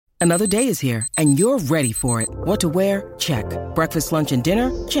Another day is here, and you're ready for it. What to wear? Check. Breakfast, lunch, and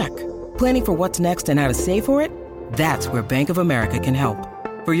dinner? Check. Planning for what's next and how to save for it? That's where Bank of America can help.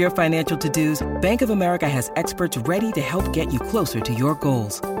 For your financial to-dos, Bank of America has experts ready to help get you closer to your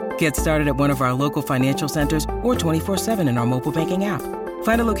goals. Get started at one of our local financial centers or 24/7 in our mobile banking app.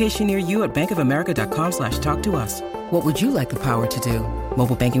 Find a location near you at bankofamerica.com/talktous. What would you like the power to do?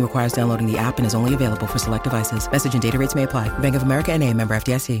 Mobile banking requires downloading the app and is only available for select devices. Message and data rates may apply. Bank of America N.A., member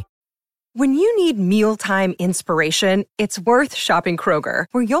FDIC. When you need mealtime inspiration, it's worth shopping Kroger,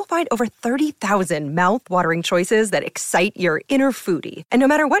 where you'll find over 30,000 mouth-watering choices that excite your inner foodie. And no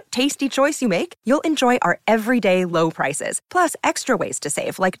matter what tasty choice you make, you'll enjoy our everyday low prices, plus extra ways to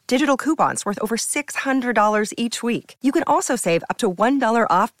save, like digital coupons worth over $600 each week. You can also save up to $1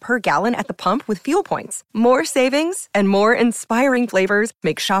 off per gallon at the pump with fuel points. More savings and more inspiring flavors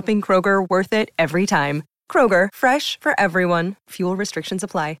make shopping Kroger worth it every time. Kroger, fresh for everyone. Fuel restrictions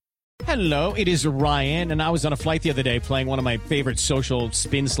apply. Hello, it is Ryan, and I was on a flight the other day playing one of my favorite social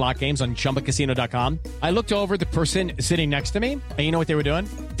spin slot games on ChumbaCasino.com. I looked over at the person sitting next to me, and you know what they were doing?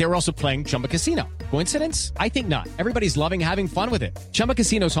 They were also playing Chumba Casino. Coincidence? I think not. Everybody's loving having fun with it. Chumba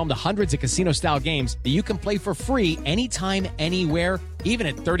Casino is home to hundreds of casino-style games that you can play for free anytime, anywhere, even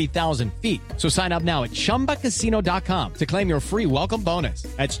at 30,000 feet. So sign up now at ChumbaCasino.com to claim your free welcome bonus.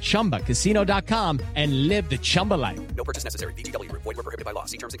 That's ChumbaCasino.com and live the Chumba life. No purchase necessary. VGW. Void where prohibited by law.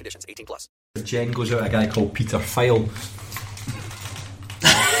 See terms and conditions. 18+. Jen goes out a guy called Peter File.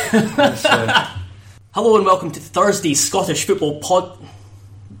 Hello and welcome to Thursday's Scottish Football Pod.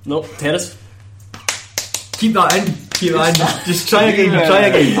 No, Terrace. Keep that in. Just try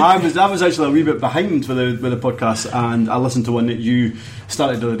again. I was actually a wee bit behind with the podcast, and I listened to one that you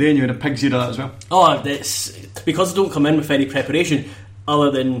started the other day, and you had a pig's ear of that as well. Oh, it's because I don't come in with any preparation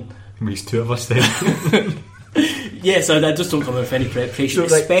other than. There's two of us then. Yes, I just don't come in with any preparation,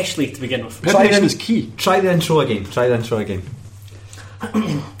 so, especially to begin with. Preparation is key. Try the intro again. I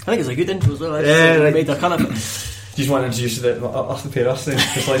think it's a good intro as well. Made a kind of. Do you just want to introduce it off the pair of us then?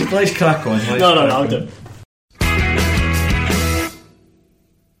 Let's crack on. No, I'll do it.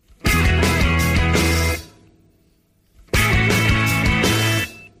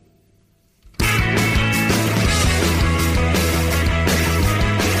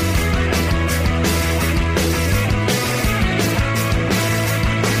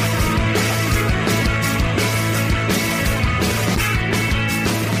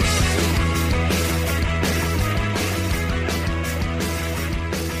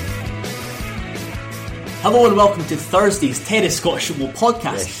 Hello and welcome to Thursday's Terrace Scottish Football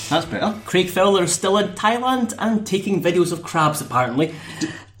Podcast. Yes, that's better. Craig Fowler is still in Thailand and taking videos of crabs apparently.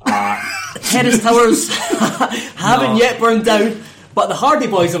 Terrace Towers haven't yet burned down, but the Hardy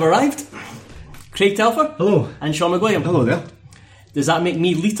Boys have arrived. Craig Telfer. Hello. And Sean McGuigan. Hello there. Does that make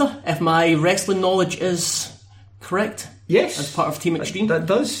me Lita, if my wrestling knowledge is correct? Yes. As part of Team Extreme? That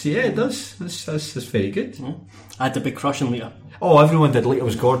does, yeah, it does. That's very good. Yeah. I had a big crush on Lita. Oh, everyone did. Lita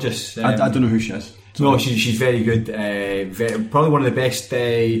was gorgeous. I don't know who she is. No, she's very good. Probably one of the best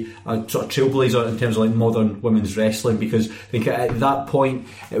sort of trailblazer in terms of like modern women's wrestling, because I think at that point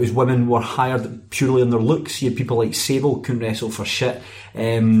it was women were hired purely on their looks. You had people like Sable couldn't wrestle for shit.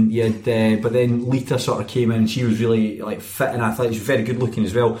 But then Lita sort of came in and she was really like fit and athletic. She was very good looking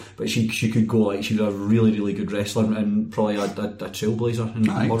as well, but she could go, like, she was a really, really good wrestler and probably a trailblazer in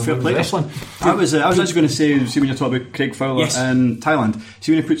modern women's wrestling. I was actually going to say, see when you're talking about Craig Fowler in Thailand,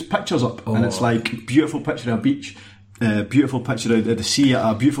 see when he puts pictures up and it's like beautiful picture of a beach, beautiful picture of the sea at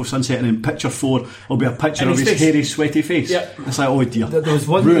a beautiful sunset, and then picture 4 will be a picture of his hairy, sweaty face. Yep. It's like, oh dear. There was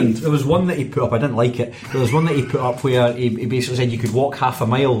one that he put up, I didn't like it. There was one that he put up where he basically said you could walk half a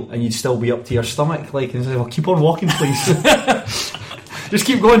mile and you'd still be up to your stomach, like, and he said, well, keep on walking please. Just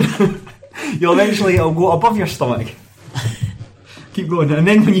keep going. It'll go above your stomach. Keep going, and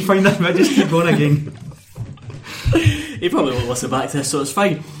then when you find that, just keep going again. He probably won't listen back to this, so it's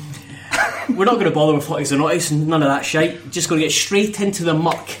fine. We're not going to bother with footies or naughties, none of that shite. Just going to get straight into the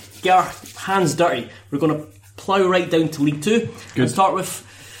muck, get our hands dirty. We're going to plough right down to League 2 and start with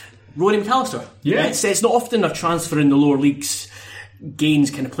Rowan McAllister. Yeah. It's not often a transfer in the lower leagues gains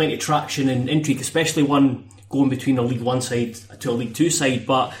kind of plenty of traction and intrigue, especially one going between a League 1 side to a League 2 side,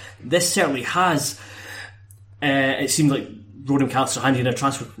 but this certainly has. It seemed like Rowan McAllister handed in a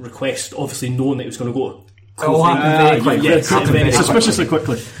transfer request, obviously knowing that it was going to go suspiciously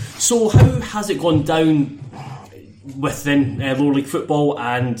quickly. So how has it gone down within lower league football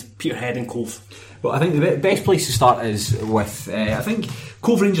and Peterhead and Cove? Well, I think the best place to start is with I think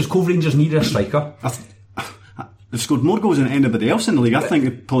Cove Rangers. Cove Rangers needed a striker. they've scored more goals than anybody else in the league. I think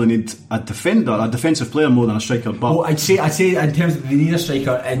they probably need a defensive player more than a striker. But I'd say in terms of they need a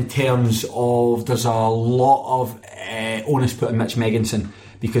striker. In terms of there's a lot of onus put on Mitch Megginson,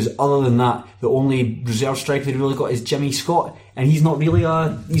 because other than that, the only reserve striker they've really got is Jimmy Scott, and he's not really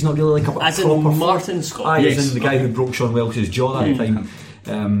like a as proper in Martin Scott. Yes. As in the guy who broke Sean Welsh's jaw that time.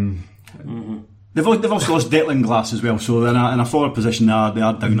 They've also lost Declan Glass as well, so in a forward position they are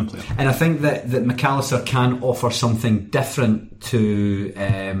down a player. And I think that McAllister can offer something different to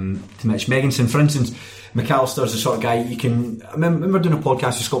Mitch Megginson. For instance, McAllister's the sort of guy you can. I remember doing a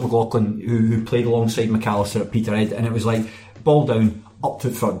podcast with Scott McLaughlin who played alongside McAllister at Peterhead, and it was like ball down, up to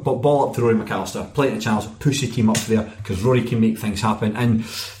the front, ball up to Rory McAllister, plenty of channels, push the team up there because Rory can make things happen. And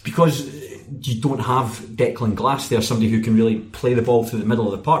because you don't have Declan Glass there, somebody who can really play the ball through the middle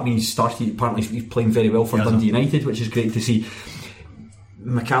of the park. I mean, he's playing very well for Dundee United, which is great to see.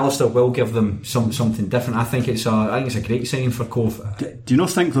 McAllister will give them something different. I think it's a great signing for Cove. Do you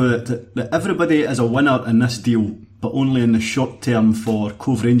not think though that everybody is a winner in this deal, but only in the short term for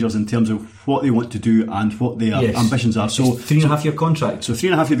Cove Rangers in terms of what they want to do and what their ambitions are? So it's 3.5 year contract. So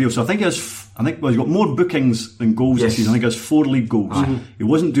 3.5 year deal. So I think he's got more bookings than goals this season. I think he has 4 league goals. He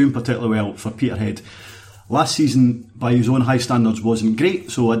wasn't doing particularly well for Peterhead. Last season, by his own high standards, wasn't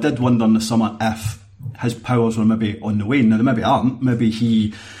great. So I did wonder in the summer if his powers were maybe on the wane. Now they maybe aren't. Maybe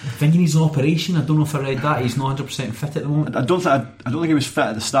he. I think he needs an operation. I don't know if I read that. He's not 100% fit at the moment. I don't think he was fit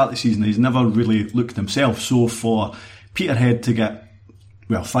at the start of the season. He's never really looked himself. So for Peterhead to get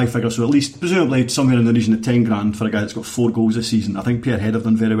 5 figures, so at least presumably somewhere in the region of 10 grand for a guy that's got 4 goals this season, I think Peterhead have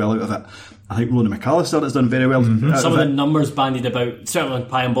done very well out of it. I think Ronan McAllister has done very well. Some of the numbers bandied about, certainly on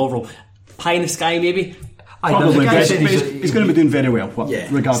Pie and Bovril. Pie in the sky maybe. Probably, but he's going to be doing very well,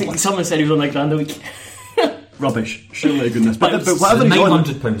 regardless. Someone said he was on like £1,000 a week. Rubbish, surely goodness. But whatever he's on,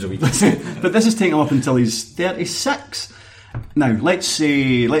 £900 a week. But this is taking him up until he's 36. Now, let's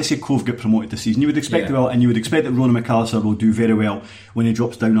say Cove get promoted this season. You would expect and you would expect that Ronan McAllister will do very well when he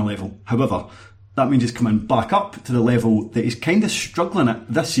drops down a level. However, that means he's coming back up to the level that he's kind of struggling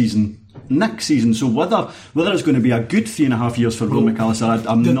at this season, next season. So whether it's going to be a good 3.5 years for Ronan McAllister,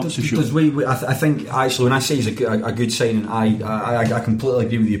 I'm not so sure. I think actually when I say he's a good signing, I completely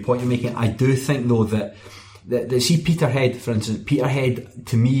agree with the point you're making. I do think though that see Peterhead, for instance, Peterhead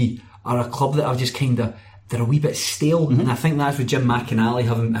to me are a club that I've just they're a wee bit stale, and I think that's with Jim McInally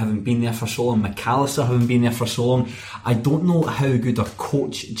having been there for so long, McAllister having been there for so long. I don't know how good a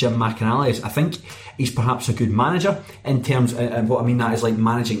coach Jim McInally is. I think he's perhaps a good manager in terms, and what I mean that is like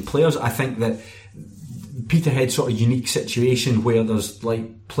managing players. I think that Peterhead's sort of unique situation where there's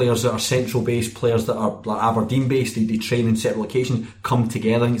like players that are central based, players that are like Aberdeen based, they train in separate locations, come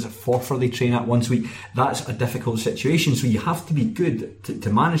together. I think it's a Forfar they train at once a week. That's a difficult situation, so you have to be good to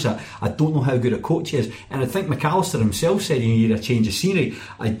manage that. I don't know how good a coach he is, and I think McAllister himself said you need a change of scenery.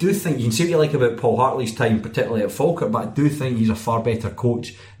 I do think you can say what you like about Paul Hartley's time, particularly at Falkirk, but I do think he's a far better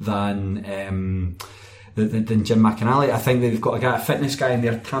coach than Jim McInally. I think they've got a fitness guy in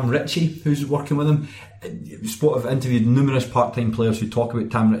there, Tam Ritchie, who's working with him. I've interviewed numerous part-time players who talk about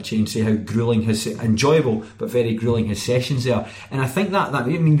Tam Ritchie and say how grueling enjoyable but very grueling his sessions are. And I think that I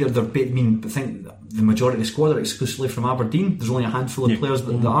think the majority of the squad are exclusively from Aberdeen. There's only a handful of players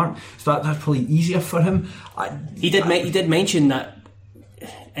that aren't, so that's probably easier for him. He did mention that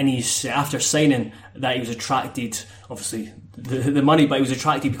in his after signing that he was attracted, obviously the money, but he was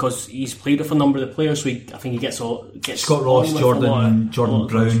attracted because he's played with a number of the players. So I think he gets Scott Ross, Jordan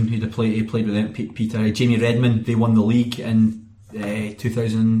Brown, he played with them, Peter, Jamie Redmond. They won the league in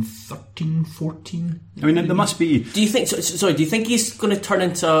 2013-14. I mean, there must be. Do you think? Sorry, do you think he's going to turn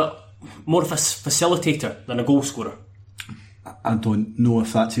into more of a facilitator than a goal scorer? I don't know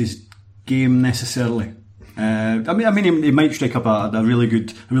if that's his game necessarily. I mean, he might strike up a really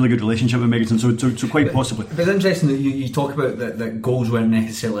good relationship with Megginson, so quite possibly. But it's interesting that you talk about that goals weren't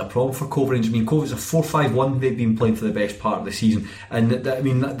necessarily a problem for Cove Rangers. I mean, Cove is a 4-5-1. They've been playing for the best part of the season, and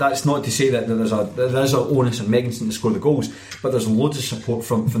that's not to say that there's an onus on Megginson to score the goals, but there's loads of support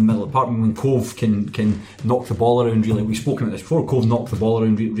from the middle of the park. I mean, when Cove can knock the ball around really, we've spoken about this before. Cove knock the ball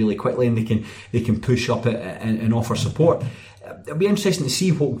around really quickly, and they can push up it and offer support. It'll be interesting to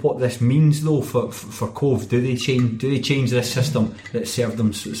see what this means though for Cove. Do they change this system that served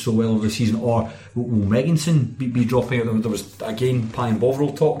them so well over the season, or will Megginson be dropping out? There was again Pie and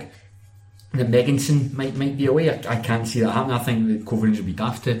Bovril talk that Megginson might be away. I can't see that happening. I think that Cove Rangers would be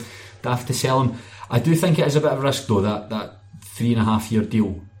daft to sell him. I do think it is a bit of a risk though, that 3.5 year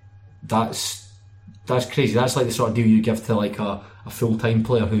deal. That's crazy. That's like the sort of deal you give to like a a full-time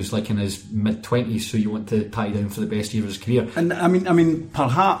player who's like in his mid-20s, so you want to tie down for the best year of his career. And I mean,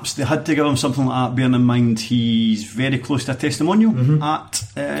 perhaps they had to give him something like that, bearing in mind he's very close to a testimonial at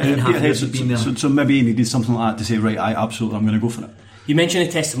Peterhead, so maybe he needed something like that to say, right, I'm going to go for it. You mentioned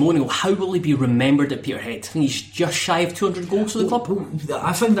a testimonial. How will he be remembered at Peterhead? I think he's just shy of 200 goals for the club.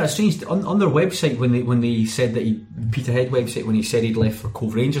 I found that strange. On their website, when they said that Peterhead website, when he said he'd left for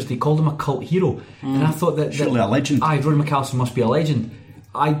Cove Rangers, they called him a cult hero, and I thought that surely a legend. Rory McAllister must be a legend.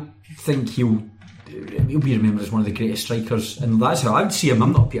 I think he'll be remembered as one of the greatest strikers, and that's how I would see him.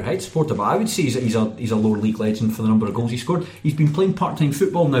 I'm not a Peterhead supporter, but I would say he's a lower league legend for the number of goals he scored. He's been playing part-time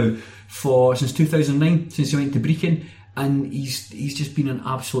football now since 2009, since he went to Brechin. And he's just been an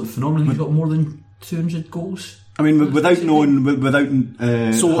absolute phenomenon. He's got more than 200 goals. I mean, without having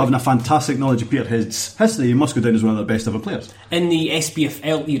a fantastic knowledge of Peterhead's history, he must go down as one of the best ever players. In the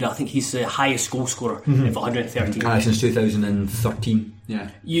SPFL era, I think he's the highest goal scorer of 113. Since 2013. Yeah.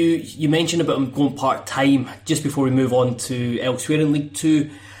 You mentioned about him going part time. Just before we move on to elsewhere in League Two,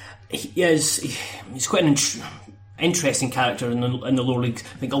 he's quite an interesting character in the lower leagues.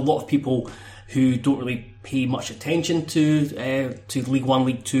 I think a lot of people who don't really pay much attention to League 1,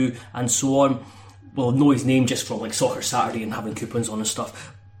 League 2 and so on will know his name just from like Soccer Saturday and having coupons on and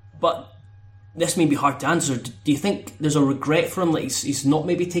stuff. But this may be hard to answer. Do you think there's a regret for him that he's not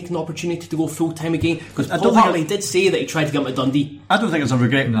maybe taking the opportunity to go full time again? Because Paul Hartley did say that he tried to get him to Dundee. I don't think it's a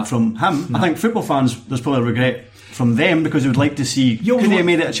regret from him. I think football fans, there's probably a regret from them because they would like to see, could they have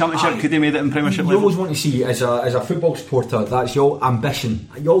made it a championship, could they have made it in Premiership level? You always want to see, as a football supporter, that's your ambition.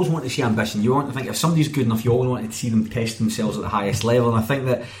 You always want to see ambition. You want to think if somebody's good enough, you always want to see them test themselves at the highest level. And I think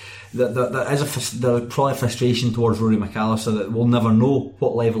that there's probably a frustration towards Rory McAllister that we'll never know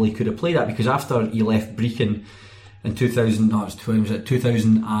what level he could have played at, because after he left Brechin in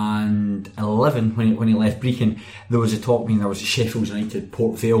 2011 when he left Brechin, there was a talk. I mean, there was Sheffield United,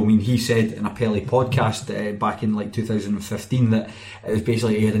 Port Vale. I mean, he said in a Pelly podcast back in like 2015 that it was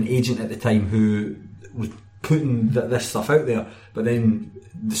basically he had an agent at the time who was putting this stuff out there, but then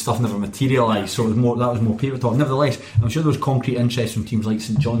the stuff never materialised, so that was more paper talk. Nevertheless, I'm sure there was concrete interest from teams like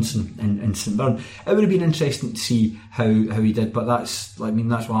St Johnstone and St Mirren. It would have been interesting to see how he did, but that's what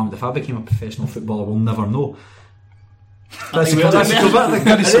happened. If I became a professional footballer, we'll never know. Very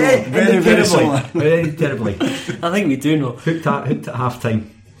terribly. I think we do know. Hooked at half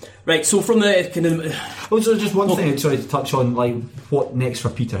time. Right, so from the kind of also just one thing to touch on, like what next for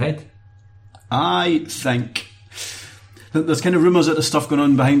Peterhead. I think there's kind of rumours that there's stuff going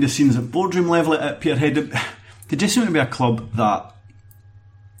on behind the scenes at boardroom level at Peterhead. They just seem to be a club that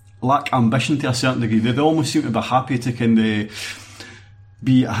lack ambition to a certain degree. They almost seem to be happy to kind of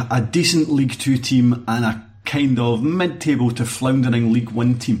be a decent League 2 team and a kind of mid-table to floundering League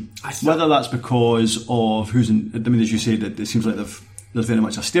 1 team. Whether that's because of who's in, I mean, as you said, it seems like there's very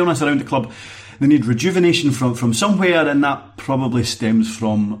much a staleness around the club. They need rejuvenation from somewhere, and that probably stems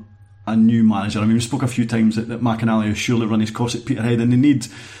from a new manager. I mean, we spoke a few times that McInally has surely run his course at Peterhead, and they need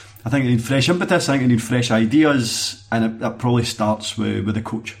fresh impetus, I think they need fresh ideas, and that probably starts with the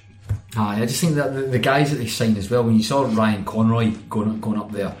coach. I just think that the guys that they signed as well, when you saw Ryan Conroy going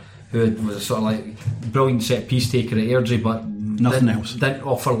up there, who was a sort of like brilliant set piece taker at Airdrie, but nothing else. Didn't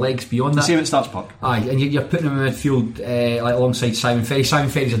offer legs beyond that. Same at Starts Park. Aye, and you're putting him in midfield like alongside Simon Ferry. Simon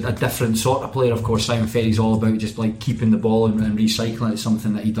Ferry's a different sort of player, of course. Simon Ferry's all about just like keeping the ball and recycling. It's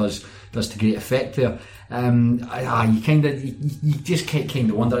something that he does to great effect there. You just kind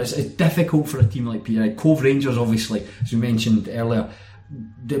of wonder. It's difficult for a team like Peterhead. Cove Rangers, obviously, as we mentioned earlier,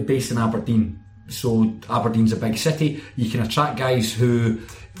 they're based in Aberdeen. So Aberdeen's a big city. You can attract guys who,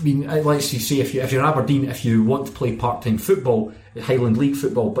 I mean, let's say if you're in Aberdeen, if you want to play part-time football, Highland League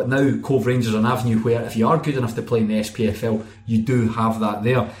football, but now Cove Rangers is an avenue where if you are good enough to play in the SPFL, you do have that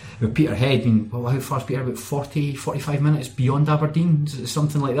there. With Peterhead, I mean, how far is Peterhead? About 40-45 minutes beyond Aberdeen,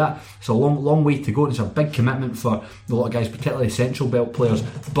 something like that. It's a long way to go, and it's a big commitment for a lot of guys, particularly Central Belt players.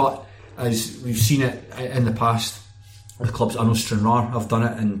 But as we've seen it in the past, the clubs, I know Stranraer have done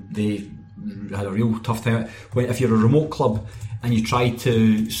it, and they had a real tough time. If you're a remote club and you try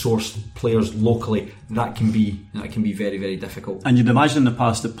to source players locally, that can be very, very difficult. And you'd imagine in the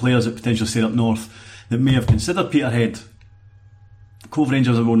past that players that potentially stayed up north that may have considered Peterhead, Cove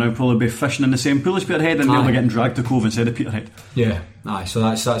Rangers will now probably be fishing in the same pool as Peterhead, and they'll be getting dragged to Cove instead of Peterhead. Yeah, so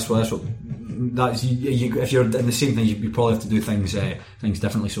that's what if you're in the same thing, you probably have to do things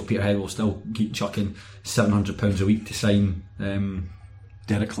differently. So Peterhead will still keep chucking £700 a week to sign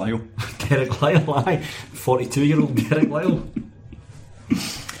Derek Lyle. Derek Lyle, aye. 42-year-old Derek Lyle.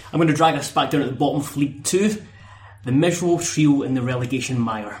 I'm going to drag us back down at the bottom of League 2. The miserable trio in the relegation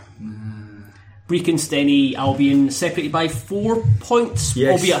mire. Brecon, Steny, Albion separated by 4 points.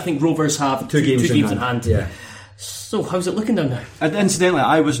 Yes. Albeit I think Rovers have two games in hand. Yeah. So how's it looking down there? And incidentally,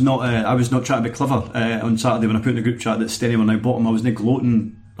 I was not trying to be clever on Saturday when I put in the group chat that Steny were now bottom. I wasn't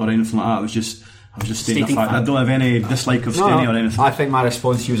gloating or anything like that. I was just stating the fact. I don't have any dislike of Steny or anything. I think my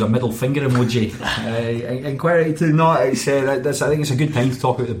response to you was a middle finger emoji. And quite right to not. I think it's a good time to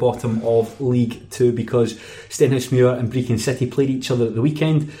talk about the bottom of League 2 because Stenhousemuir and Brecon City played each other at the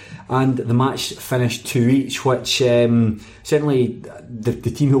weekend, and the match finished 2-each, which certainly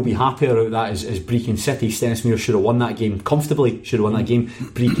the team who'll be happier about that is Brecon City. Stenhousemuir should have won that game comfortably. Should have won that game.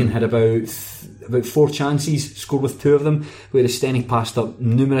 Brecon had about 4 chances, scored with 2 of them, whereas Steny passed up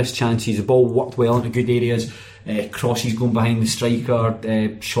numerous chances. The ball worked well into good areas, crosses going behind the striker,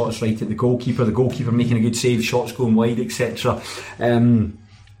 shots right at the goalkeeper making a good save, shots going wide, etc.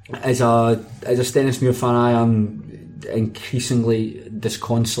 As a Stenhousemuir fan, I am increasingly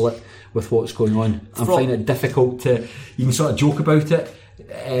disconsolate with what's going on. I'm finding it difficult to, you can sort of joke about it.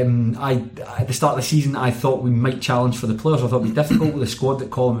 At the start of the season I thought we might challenge for the players. I thought it would be difficult with the squad that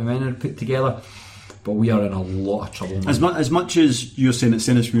Colin McMahon had put together, but we are in a lot of trouble now. As much as you're saying that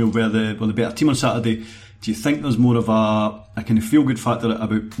Stenhousemuir were the better team on Saturday, do you think there's more of a kind of feel good factor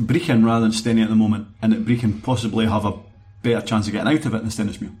about Brecon rather than Steny at the moment, and that Brecon possibly have a better chance of getting out of it than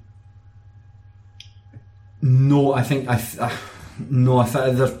Stenhousemuir? No, I think I don't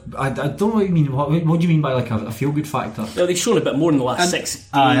know what you mean. What do you mean by like a feel good factor? Well, they've shown a bit more in the last 6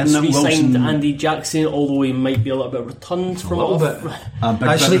 games. We signed Andy Jackson, although he might be a little bit returned from a little bit.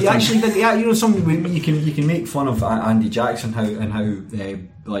 You can make fun of Andy Jackson how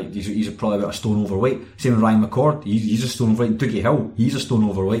he's probably about a stone overweight. Same with Ryan McCord, he's a stone overweight. Dougie Hill, he's a stone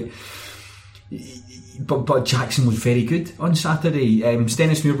overweight. But Jackson was very good on Saturday.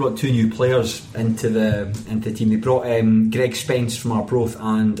 Stenhousemuir brought 2 new players into the team. They brought Greg Spence from Arbroath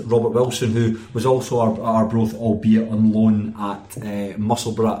and Robert Wilson, who was also Arbroath, albeit on loan at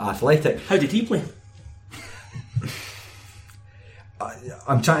Musselburgh Athletic. How did he play?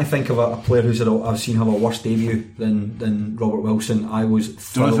 I'm trying to think of a player I've seen have a worse debut than Robert Wilson. I was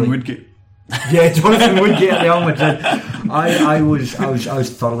Jonathan Woodgate. Yeah, Jonathan Woodgate at Real Madrid. I was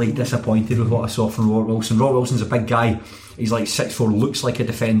thoroughly disappointed with what I saw from Robert Wilson. Robert Wilson's a big guy. He's like 6'4", looks like a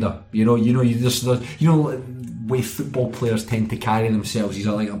defender. You know, the way football players tend to carry themselves. He's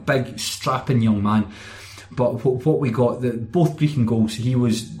like a big, strapping young man. But what we got, both Brecon goals, he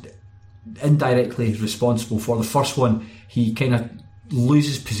was indirectly responsible for. The first one, he kind of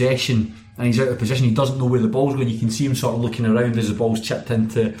loses possession and he's out of position. He doesn't know where the ball's going. You can see him sort of looking around as the ball's chipped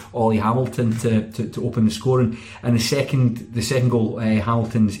into Ollie Hamilton to open the scoring. And the second goal,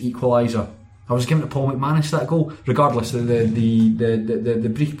 Hamilton's equaliser. I was giving it to Paul McManus that goal. Regardless, the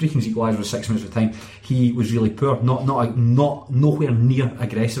Brecon's equaliser was 6 minutes of time. He was really poor, not nowhere near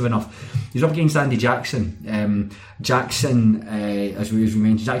aggressive enough. He's up against Andy Jackson. Jackson, as we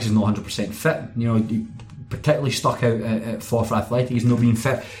mentioned, Jackson's not 100% fit. You know, he particularly stuck out at Forfar Athletic. He's not being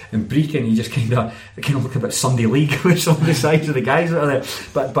fit. And Brecon, he just kind of looked a bit Sunday League with some of the size of the guys that are there.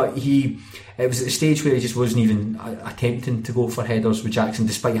 But it was at the stage where he just wasn't even attempting to go for headers with Jackson,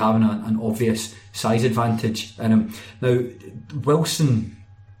 despite having an obvious size advantage in him. Now, Wilson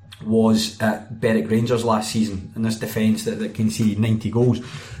was at Berwick Rangers last season in this defence that conceded 90 goals.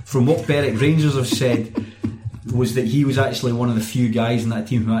 From what Berwick Rangers have said, was that he was actually one of the few guys in that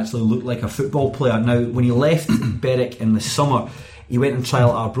team who actually looked like a football player. Now, when he left Berwick in the summer, he went and trialled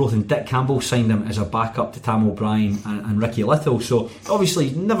at Arbroath, and Dick Campbell signed him as a backup to Tam O'Brien and Ricky Little. So obviously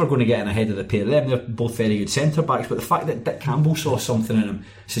he's never going to get in ahead of the pair of them. They're both very good centre backs, but the fact that Dick Campbell saw something in him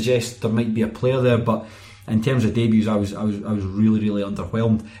suggests there might be a player there. But in terms of debuts, I was really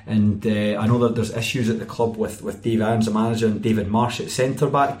underwhelmed. And I know that there's issues at the club with Dave Adams, the manager, and David Marsh at centre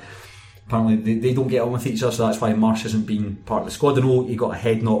back. Apparently they don't get on with each other, so that's why Marsh hasn't been part of the squad. I know he got a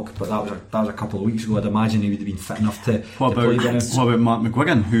head knock, but that was a couple of weeks ago. I'd imagine he would have been fit enough to play. What about Mark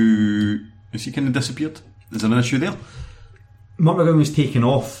McGuigan, who is he kind of disappeared? Is there an issue there? Mark McGuigan was taken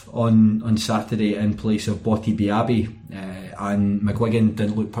off on Saturday in place of Botti Biabi, and McGuigan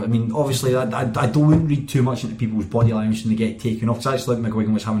didn't look. I mean, obviously, I don't read too much into people's body language when they get taken off. Because I actually think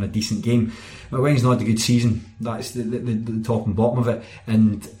McGuigan was having a decent game. McGuigan's not had a good season. That's the top and bottom of it,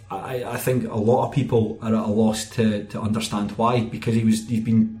 and I think a lot of people are at a loss to understand why, because he's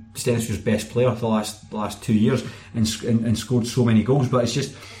been Stenhousemuir's best player for the last 2 years and scored so many goals, but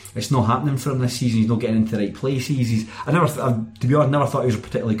it's not happening for him this season. He's not getting into the right places. To be honest, I never thought he was a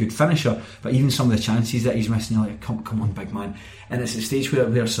particularly good finisher, but even some of the chances that he's missing, you're like, come on, big man. And it's a stage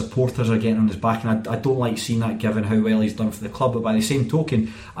where supporters are getting on his back, and I don't like seeing that given how well he's done for the club. But by the same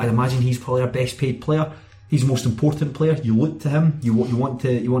token, I'd imagine he's probably our best paid player. he's the most important player. You look to him. You want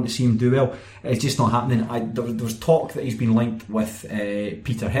to see him do well. It's just not happening. There was talk that he's been linked with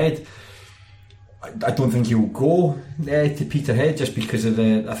Peterhead. I don't think he will go to Peterhead just because of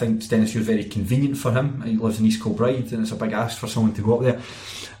I think Stennisfield is very convenient for him. He lives in East Kilbride and it's a big ask for someone to go up there.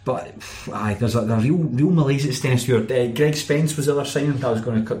 But there's a real malaise at Stennisfield. Greg Spence was the other signing. I was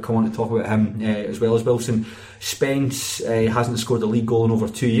going to come on to talk about him as well as Wilson. Spence hasn't scored a league goal in over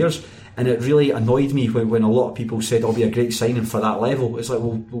 2 years, and it really annoyed me when a lot of people said it'll be a great signing for that level. It's like,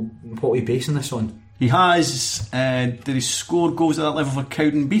 well, what are we basing this on? He has. Did he score goals at that level for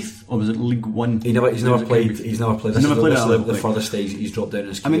Cowdenbeath, or was it League One? He's never played. This is the furthest he's dropped down in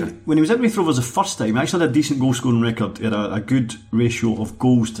his career. I mean, when he was at Raith Rovers the first time, he actually had a decent goal scoring record. He had a good ratio of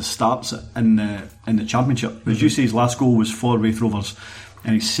goals to starts in the Championship. But as you say, his last goal was for Raith Rovers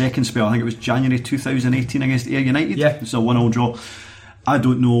in his second spell. I think it was January 2018 against Ayr United. Yeah, it's a 1-1 draw. I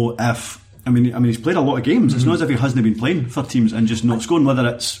don't know if. I mean, he's played a lot of games. It's not as if he hasn't been playing for teams and just not scoring.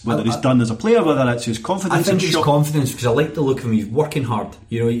 Whether he's done as a player, whether it's his confidence. I think it's confidence, because I like the look of him. He's working hard.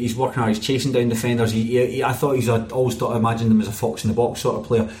 He's working hard. He's chasing down defenders. I thought always imagined him as a fox in the box sort of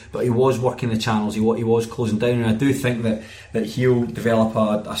player, but he was working the channels. He was closing down, and I do think that he'll develop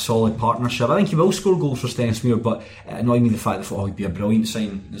a solid partnership. I think he will score goals for Stennismuir, but it annoyed me the fact that he'd be a brilliant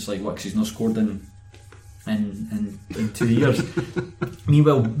sign. It's like, what? Because he's not scored in 2 years.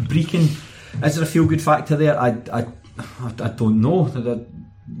 Meanwhile, Brechin. Is there a feel-good factor there? I don't know.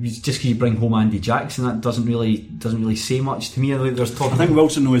 Just because you bring home Andy Jackson, that doesn't really say much to me. There's talk. I think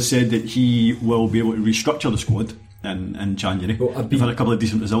Wilson has said that he will be able to restructure the squad in January. Well, we've had a couple of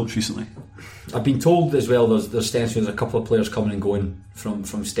decent results recently. I've been told as well there's Stennisfield, there's a couple of players coming and going from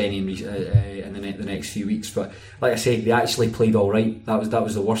Stenny in the next few weeks, but like I said, they actually played alright. That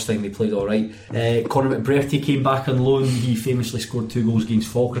was the worst thing. They played alright. Conor McBrearty came back on loan. He famously scored 2 goals against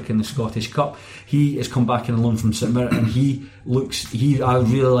Falkirk in the Scottish Cup. He has come back on loan from St Mirren, and I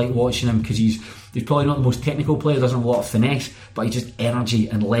really like watching him because he's probably not the most technical player, doesn't have a lot of finesse, but he's just energy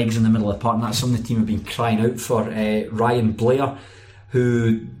and legs in the middle of the park, and that's something the team have been crying out for. Ryan Blair,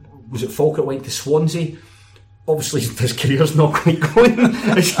 who was at Falkirk, went to Swansea. Obviously his career's not quite going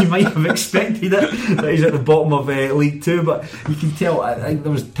as you might have expected it, that he's at the bottom of League 2, but you can tell, I think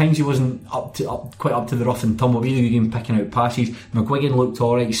there was times he wasn't quite up to the rough and tumble. Either game picking out passes. McGuigan looked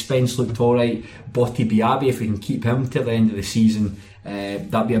alright, Spence looked alright, Botti Biabi, if we can keep him to the end of the season,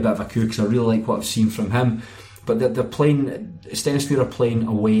 that'd be a bit of a coup, because I really like what I've seen from him. But they're playing, Stennisfield are playing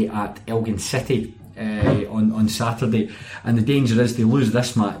away at Elgin City on Saturday, and the danger is they lose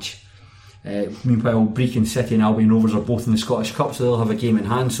this match. Meanwhile, Brechin City and Albion Rovers are both in the Scottish Cup, so they'll have a game in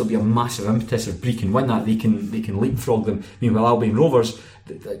hand, so it'll be a massive impetus. If Brechin win that, they can leapfrog them. Meanwhile, Albion Rovers,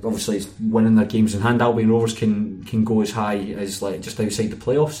 obviously it's winning their games in hand. Albion Rovers can go as high as like just outside the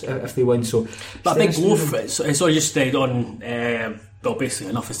playoffs if they win. So, but a big blow for it. So just stayed on. Well, basically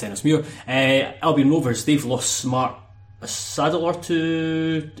enough for Stennismuir. Albion Rovers, they've lost Smart Sadler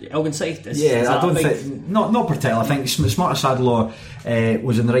to Elgin City. I don't think not particularly. I think Smart Sadler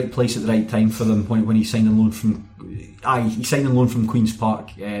was in the right place at the right time for them when he signed on loan from. He signed on loan from Queen's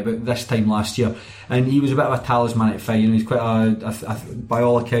Park about this time last year, and he was a bit of a talismanic figure. He's quite by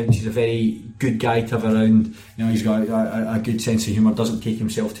all accounts, he's a very good guy to have around. He's got a good sense of humour, doesn't take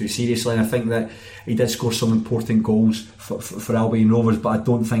himself too seriously, and I think that he did score some important goals for Albion Rovers, but I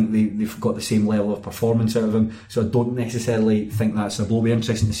don't think they've got the same level of performance out of him, so I don't necessarily think that's a blow. It'll be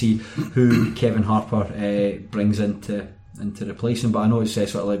interesting to see who Kevin Harper brings in to replace him, but I know it's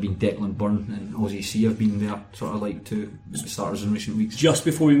sort of like been Declan Byrne and Aussie C have been there sort of like two starters in recent weeks. Just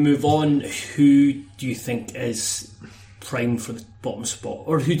before we move on, who do you think is primed for the bottom spot,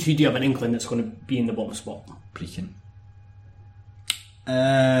 or who do you have an inkling that's going to be in the bottom spot? Brechin.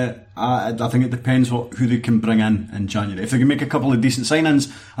 I think it depends who they can bring in January. If they can make a couple of decent signings,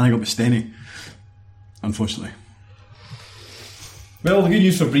 I think it'll be Stenny, unfortunately. Well, the good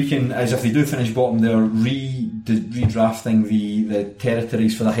news for Brechin is if they do finish bottom, they're redrafting the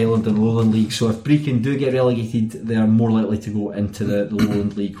territories for the Highland and Lowland League. So if Brechin do get relegated, they're more likely to go into the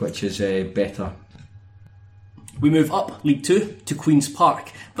Lowland League, which is better. We move up League 2 to Queen's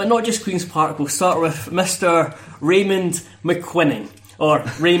Park, but not just Queen's Park. We'll start with Mr. Raymond McQuinnan, or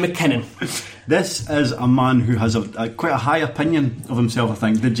Ray McKinnon. This is a man who has quite a high opinion of himself, I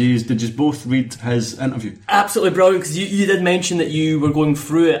think. Did you both read his interview? Absolutely brilliant, because you did mention that you were going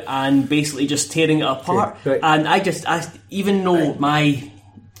through it and basically just tearing it apart. Okay, right. And I even though my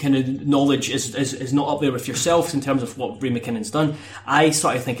kind of knowledge is not up there with yourselves in terms of what Ray McKinnon's done, I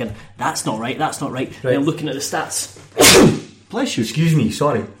started thinking, that's not right. Then looking at the stats. Bless you. Excuse me,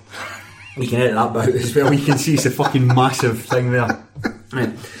 sorry. We can edit that bit as well. We can see it's a fucking massive thing there.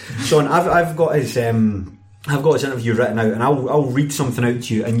 Right. Sean, I've got his I've got this interview written out, and I'll read something out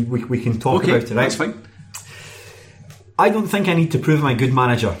to you, and we can talk about it. Right? That's fine. I don't think I need to prove I'm a good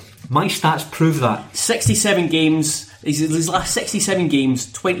manager. My stats prove that. 67 games. His last 67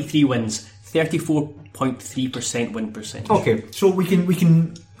 games, 23 wins, 34.3% win percentage. Okay, so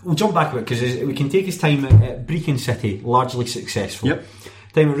we'll jump back a bit because we can take his time at Brecon City, largely successful. Yep.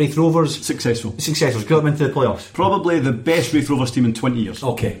 Time at Raith Rovers, Successful. Got them into the playoffs. Probably the best Raith Rovers team in 20 years.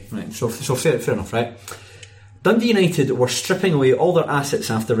 Okay, right. So fair enough, right? Dundee United were stripping away all their assets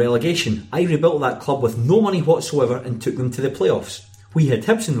after relegation. I rebuilt that club with no money whatsoever and took them to the playoffs. We had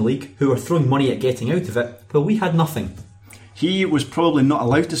Hibs in the league who were throwing money at getting out of it, but we had nothing. He was probably not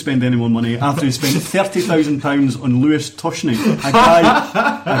allowed to spend any more money after he spent £30,000 on Lewis Toshney, a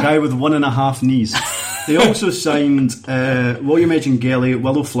guy with 1.5 knees. They also signed William Edgingelly,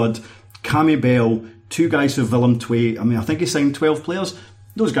 Willow Flood, Cammy Bell, 2 guys for Willem Twee. I mean, I think he signed 12 players.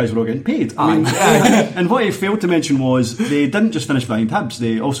 Those guys were all getting paid. And what he failed to mention was they didn't just finish behind Hibs,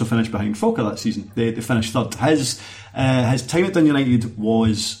 they also finished behind Falkirk that season. They finished third. His time at Dundee United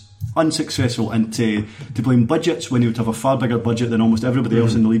was unsuccessful, and to blame budgets when he would have a far bigger budget than almost everybody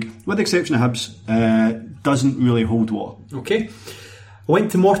else in the league, with the exception of Hibs, doesn't really hold water. Okay. I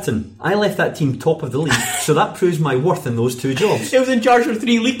went to Morton. I left that team top of the league, so that proves my worth in those 2 jobs. He was in charge for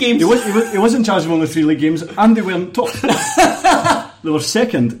 3 league games. He was in charge of only 3 league games, and they weren't top. They were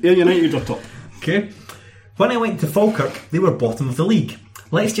second. Ayr United were top. Okay. When I went to Falkirk, they were bottom of the league.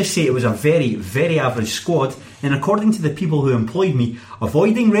 Let's just say it was a very, very average squad, and according to the people who employed me,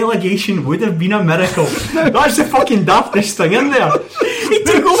 avoiding relegation would have been a miracle. That's the fucking daftest thing in there. He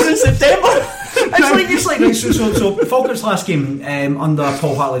took over in September. It's like so Falkirk's last game under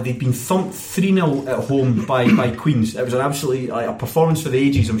Paul Hartley, they'd been thumped 3-0 at home by Queens. It was an absolutely a performance for the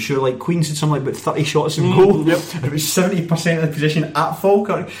ages. I'm sure Queens had something like about 30 shots in goal. Yep. It was 70% of the position at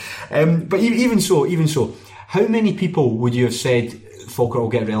Falkirk. But even so, how many people would you have said Falkirk will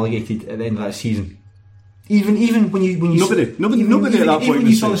get relegated at the end of that season? Even when you nobody at that point. Even when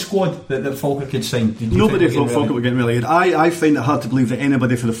you saw the squad that Falkirk had signed, nobody thought Falkirk would get relegated. I find it hard to believe that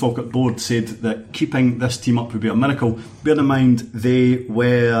anybody for the Falkirk board said that keeping this team up would be a miracle. Bear in mind they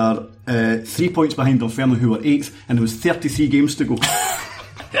were 3 points behind Dunfermline, who were 8th, and there was 33 games to go.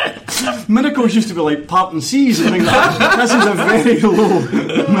 Miracles used to be like Parton Seas and things like that. This is a very low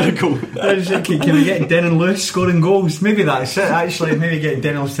miracle. Can we get Denon Lewis scoring goals? Maybe that's it. Actually, maybe getting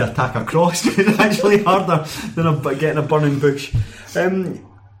Denon Lewis to attack across is actually harder than getting a burning bush.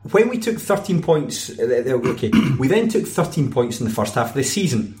 When we took 13 points, we then took 13 points in the first half of the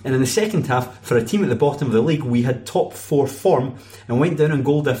season, and in the second half, for a team at the bottom of the league, we had top 4 form and went down on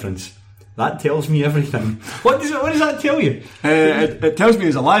goal difference. That tells me everything. What does that tell you? It tells me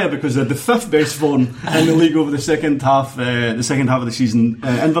he's a liar, because they're the 5th best form in the league over the second half of the season.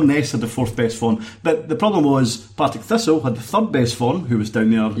 Inverness had the 4th best form. But the problem was Partick Thistle had the 3rd best form, who was down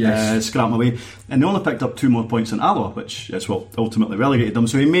there scrapping away, and they only picked up 2 more points than Alloa, which is what ultimately relegated them.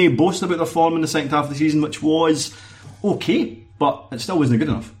 So he may boast about their form in the second half of the season, which was okay, but it still wasn't good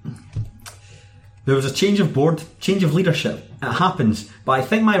enough. There was a change of board, change of leadership. It happens, but I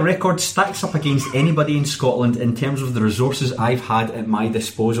think my record stacks up against anybody in Scotland in terms of the resources I've had at my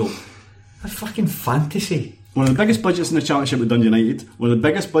disposal. A fucking fantasy. One of the biggest budgets in the Championship with Dundee United, one of the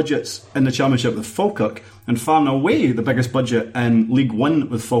biggest budgets in the Championship with Falkirk, and far and away the biggest budget in League One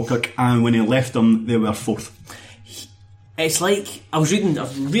with Falkirk, and when he left them, they were 4th. It's like, I was reading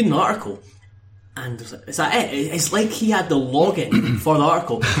an article, and is that it? It's like he had the login for the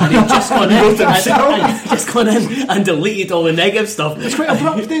article, and he'd just gone in and deleted all the negative stuff. It's quite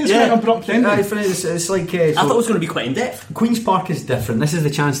abrupt. It's like I thought it was going to be quite in depth. Queen's Park is different. This is the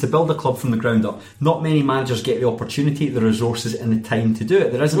chance to build a club from the ground up. Not many managers get the opportunity, the resources, and the time to do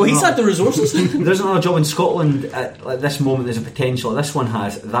it. He's had the resources. There isn't another job in Scotland at this moment. There's a potential. This one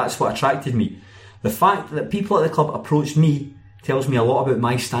has. That's what attracted me. The fact that people at the club approached me tells me a lot about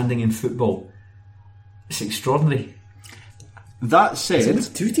my standing in football. It's extraordinary. That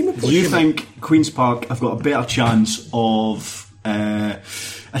said, do you think Queen's Park have got a better chance of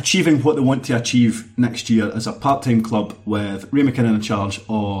achieving what they want to achieve next year as a part-time club with Ray McKinnon in charge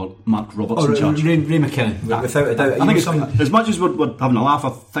or Mark Roberts in charge? Ray McKinnon, without a doubt. I think as much as we're having a laugh,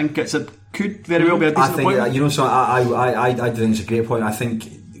 I think it could very well be a decent point. I do think it's a great point. I think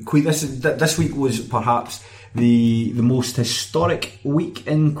this week was perhaps the most historic week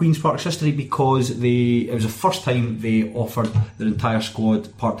in Queen's Park's history, because it was the first time they offered their entire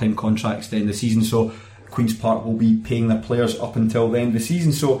squad part-time contracts to end the season, so Queen's Park will be paying their players up until the end of the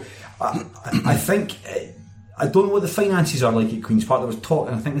season. So I think I don't know what the finances are like at Queen's Park. There was talk,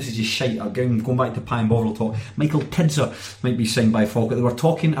 and I think this is just shite, going back to Pie and Bovril talk, Michael Kidser might be signed by Falkirk. They were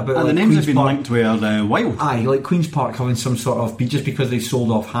talking about and like, the names Queen's have been Park, linked with Wild. Aye, like Queen's Park having some sort of, just because they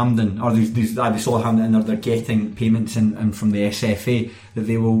sold off Hampden, or they sold Hampden and they're getting payments in from the SFA, that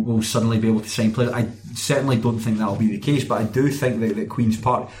they will suddenly be able to sign players. I certainly don't think that'll be the case, but I do think that Queen's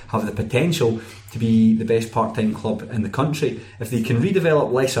Park have the potential to be the best part-time club in the country if they can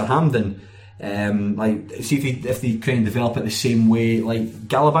redevelop Lesser Hampden. See if they try and develop it the same way like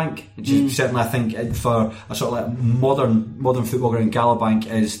Gallowbank, which is certainly, I think, for a sort of like modern football ground, Gallowbank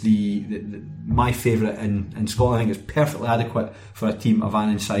is my favourite in Scotland. I think it's perfectly adequate for a team of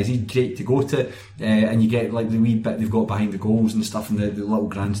Annan's size. He's great to go to, and you get like the wee bit they've got behind the goals and stuff, and the little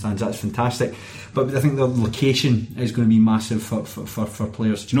grandstands. That's fantastic. But I think the location is going to be massive for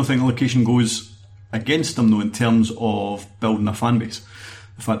players. Do you not think the location goes against them though in terms of building a fan base?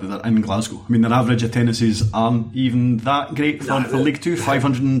 The fact that they're in Glasgow. I mean, their average attendances aren't even that great for League Two,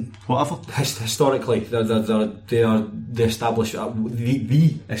 500 and whatever. Historically, they are the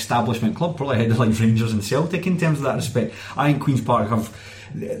establishment club, probably ahead of like Rangers and Celtic in terms of that respect. I think Queen's Park have.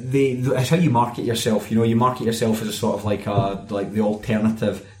 It's how you market yourself. You know, you market yourself as a sort of like the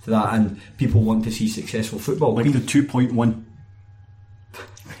alternative to that, and people want to see successful football. Like the 2.1.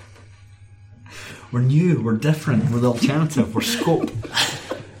 We're new, we're different, we're the alternative, we're scope.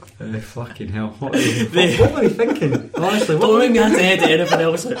 Fucking hell. What were you thinking? Honestly, don't make me have to edit anything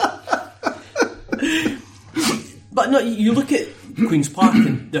else. But no, you look at Queen's Park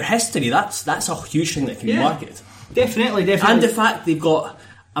and their history, that's a huge thing that can be marketed. Definitely. And the fact they've got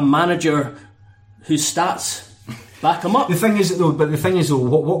a manager whose stats back them up. The thing is though,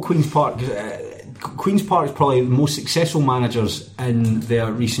 what Queen's Park is probably the most successful managers in their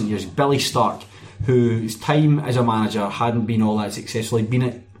recent years. Billy Stark, whose time as a manager hadn't been all that successful. He'd been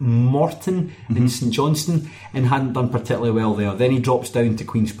at Morton in St Johnstone and hadn't done particularly well there. Then he drops down to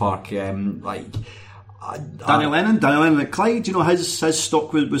Queen's Park. Danny Lennon at Clyde, you know, his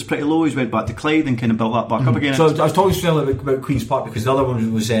stock was pretty low. He went back to Clyde and kind of built that back up again. So I was talking to Phil about Queen's Park because the other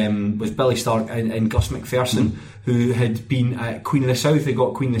one was Billy Stark and Gus McPherson, who had been at Queen of the South. They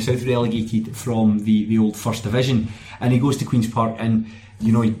got Queen of the South relegated from the old First Division, and he goes to Queen's Park, and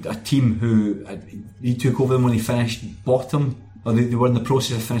you know, a team who he took over them when they finished bottom, or they were in the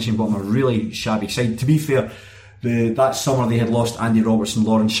process of finishing bottom, a really shabby side. To be fair, that summer they had lost Andy Robertson,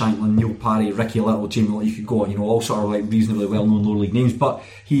 Lawrence Shanklin, Neil Parry, Ricky Little, Jamie Little. You could go on, you know, all sort of like reasonably well-known lower league names. But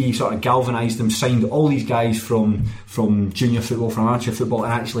he sort of galvanised them, signed all these guys from junior football, from amateur football,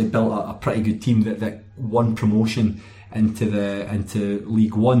 and actually built a pretty good team that won promotion into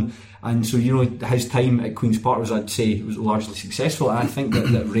League One. And so, you know, his time at Queen's Park was largely successful, and I think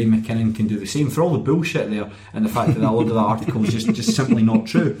that Ray McKinnon can do the same, for all the bullshit there and the fact that a lot of that article is just simply not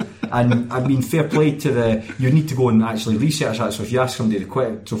true. And I mean, fair play to you need to go and actually research that, so if you ask somebody to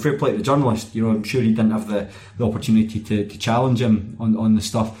quit, so fair play to the journalist. You know, I'm sure he didn't have the opportunity to challenge him on the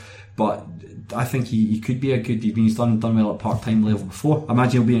stuff, but I think he could be he's done well at part-time level before. I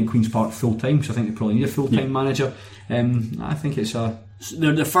imagine he'll be in Queen's Park full-time, so I think they probably need a full-time manager. I think it's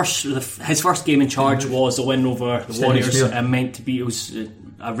his first game in charge was a win over the Warriors, meant to be,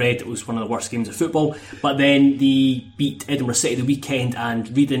 I read it was one of the worst games of football, but then they beat Edinburgh City the weekend,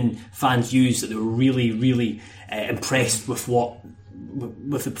 and reading fans' views that they were really, really impressed with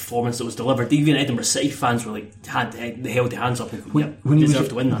the performance that was delivered. Even Edinburgh City fans were like, they held their hands up and deserved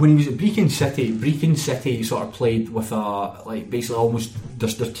to win that. When he was at Brecon City sort of played with basically almost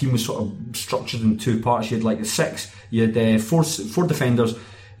their team was sort of structured in two parts. You had like the six, you had four defenders,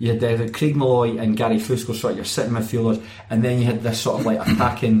 you had Craig Malloy and Gary Fusco, sort of your sitting midfielders, and then you had this sort of like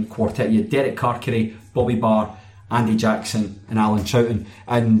attacking quartet. You had Derek Carkery, Bobby Barr, Andy Jackson and Alan Troughton,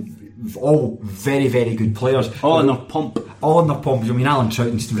 and all very, very good players. All in their pump. I mean, Alan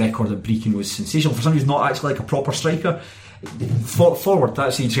Troughton's record at Brecon was sensational. For somebody who's not actually like a proper striker, forward,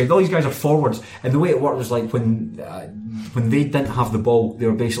 that's the trade. All these guys are forwards, and the way it worked was like when they didn't have the ball, they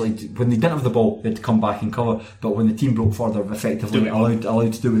were basically, when they didn't have the ball, they had to come back and cover. But when the team broke forward, they were effectively allowed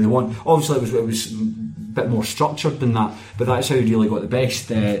to do what they want. Obviously, it was a bit more structured than that, but that's how you really got the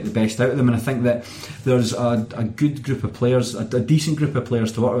best out of them. And I think that there's a good group of players, a decent group of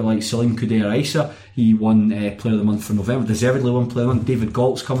players to work with, like Salim Kudera Issa. He won Player of the Month for November, deservedly won Player of the Month. David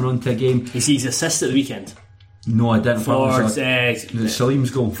Galt's coming on to a game. He's assist at the weekend. No, I didn't. For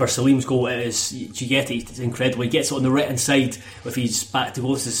Salim's goal. For Salim's goal, it is Gigetti. It's incredible. He gets it on the right hand side with his back to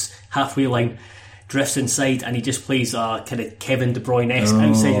closest halfway line, drifts inside, and he just plays a kind of Kevin De Bruyne-esque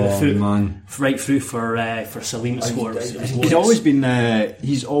outside of the foot, right through for Salim to score. He's always been a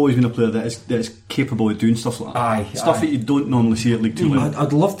player that is capable of doing stuff like that. Stuff that you don't normally see at League Two.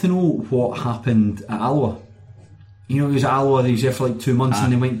 I'd love to know what happened at Alloa. You know, he was at Alloa, he was there for like 2 months,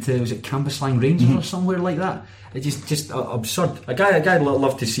 and they went to, was it Cambuslang Rangers or somewhere like that? It's just absurd. A guy I'd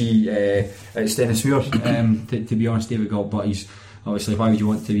love to see at Stennismuir, to be honest, David Galt, but he's obviously, why would you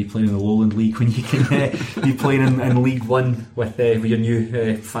want to be playing in the Lowland League when you can be playing in League One with your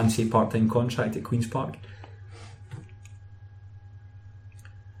new fancy part-time contract at Queen's Park?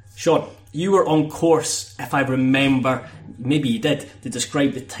 Sean, you were on course, if I remember, maybe you did, to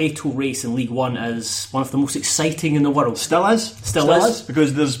describe the title race in League One as one of the most exciting in the world. Still is. Still is.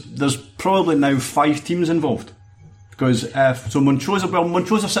 Because there's probably now 5 teams involved. Because Montrose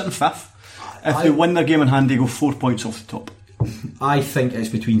are sitting 5th. If they win their game in hand, they go 4 points off the top. I think it's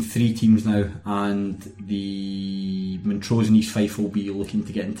between 3 teams now, and the Montrose and East Fife will be looking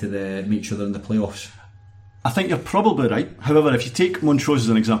to get into make sure they're in the playoffs. I think you're probably right. However, if you take Montrose as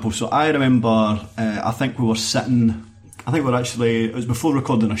an example, so I remember, I think we were sitting. It was before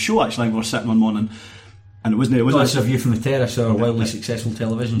recording a show. Actually, I think we were sitting one morning, and it wasn't. That's a View from the Terrace, our wildly successful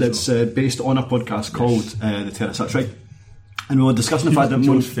television show. That's based on a podcast called The Terrace. That's right. And we were discussing the fact that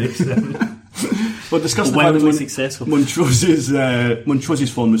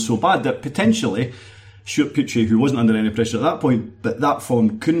Montrose's form was so bad that potentially Stuart Petrie, who wasn't under any pressure at that point, that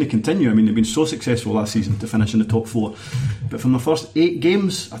form couldn't continue. I mean, they've been so successful last season to finish in the top 4, but from the first 8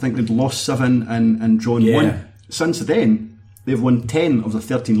 games, I think they'd lost 7 and drawn 1. Since then, they've won 10 of the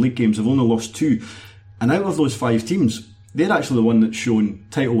 13 league games. They've only lost 2, and out of those 5 teams, they're actually the one that's shown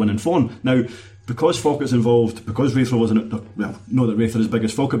title-winning form. Now, because Falkirk's involved, because Rayther wasn't, well, not that Rayther is big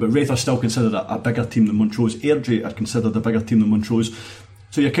as Falkirk, but Rayther's still considered a bigger team than Montrose. Airdrie are considered a bigger team than Montrose.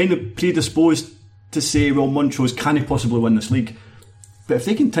 So you're kind of predisposed to say, well, Montrose can't possibly win this league. But if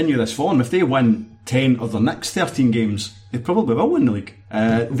they continue this form, if they win 10 of their next 13 games, they probably will win the league.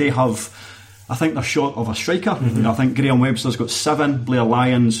 They have, I think they're short of a striker. I think Graham Webster's got 7. Blair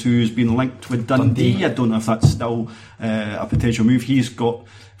Lyons, who's been linked with Dundee. I don't know if that's still a potential move. He's got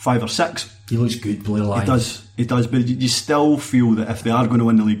 5 or 6. He looks good, Blair Lyons. He does, but you still feel that if they are going to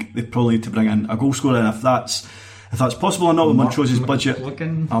win the league, they probably need to bring in a goal scorer, and if that's possible or not with Montrose's budget,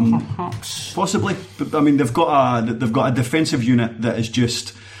 possibly. But I mean, they've got a defensive unit that is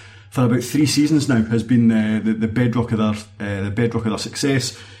just, for about 3 seasons now, has been the bedrock of their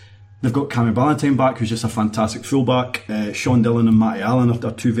success. They've got Cammy Ballantyne back, who's just a fantastic fullback. Sean Dillon and Matty Allen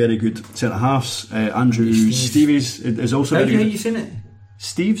are 2 very good centre halves. Andrew Steeves is also very good. How are you saying it?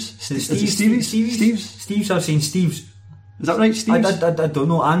 Steeves? Steeves? I was saying Steeves. Is that right, Steeves? I don't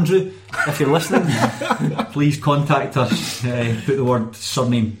know. Andrew, if you're listening, please contact us. Put the word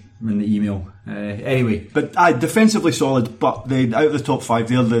surname in the email. Anyway. But defensively solid, but out of the top 5,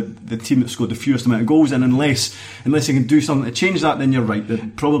 they're the team that scored the fewest amount of goals, and unless they can do something to change that, then you're right.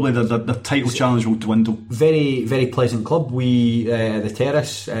 Probably the title challenge will dwindle. Very, very pleasant club. We at the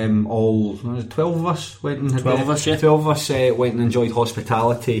Terrace, all 12 of us went and 12 of us, yeah. 12 of us went and enjoyed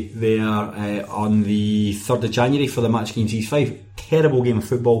hospitality there on the 3rd of January for the match against East Fife. Terrible game of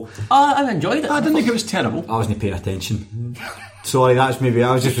football. I enjoyed it. I didn't think it was terrible. I wasn't paying attention. Sorry, I just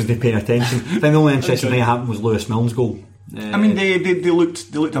wasn't paying attention. I think the only interesting thing that happened was Lewis Milne's goal. I mean, they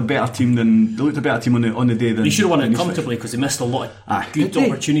looked a better team on the day than they should have won it comfortably because they missed a lot of good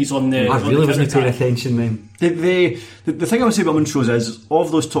opportunities on the. I really wasn't paying attention then. The thing I would say about Montrose is,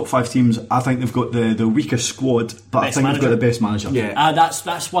 of those top 5 teams, I think they've got the weakest squad, but I think they've got the best manager. Yeah,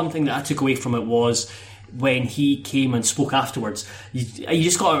 that's one thing that I took away from it was when he came and spoke afterwards. You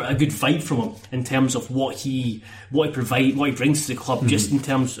just got a good vibe from him in terms of what he brings to the club, just in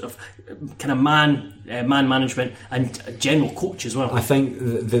terms of kind of man management and general coach as well. I think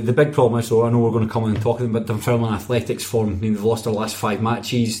the big problem is, though, I know we're going to come on and talk to them, but Dunfermline Athletics form. I mean, they've lost their last 5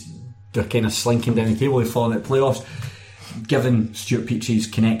 matches. They're kind of slinking down the table. They've fallen out of playoffs. Given Stuart Petrie's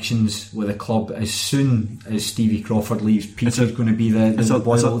connections with the club, as soon as Stevie Crawford leaves, Petrie's going to be the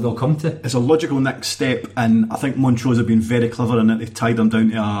boy they'll come to. It's a logical next step, and I think Montrose have been very clever in it. They've tied them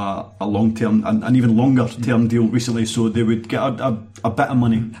down to a long-term and even longer-term deal recently, so they would get a bit of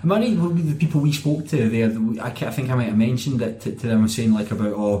money. The people we spoke to there, I think I might have mentioned it to them, saying like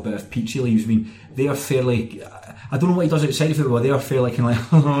but if Petrie leaves, I mean, they are fairly. I don't know what he does outside of it, but they are fairly kind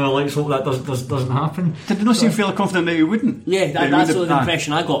of like, let's hope that doesn't happen. Did they not seem fairly confident that he wouldn't? Yeah, that's what the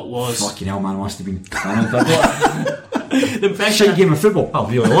impression I got was. Fucking hell, man, must have been. The impression. Shite game of football.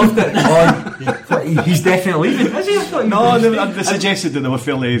 I really loved it. He's definitely leaving. Is he? No, they suggested that they were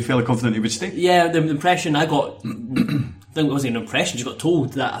fairly confident he would stay. Yeah, the impression I got. I think it wasn't an impression. Just got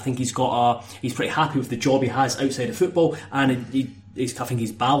told that I think he's pretty happy with the job he has outside of football, and I think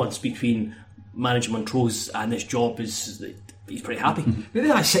he's balanced between managing Montrose and this job he's pretty happy. Maybe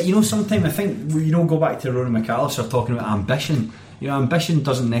that's it. Sometimes I think go back to Ronan McAllister talking about ambition. ambition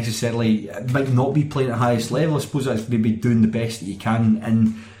doesn't necessarily, it might not be playing at the highest level. I suppose that's maybe doing the best that you can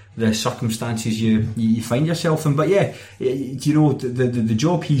in the circumstances you find yourself in. But yeah, the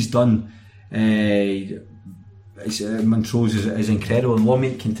job he's done Montrose is incredible, and long may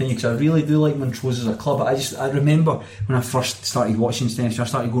it continue, because I really do like Montrose as a club. I remember when I first started watching tennis, I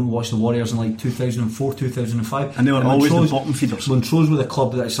started going to watch the Warriors in like 2004, 2005, and they were always the bottom feeders. Montrose were the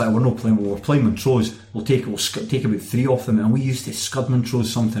club that's like, we're not playing, we're playing Montrose, we'll take about 3 off them, and we used to scud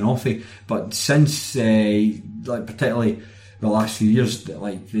Montrose something off it. But since particularly the last few years,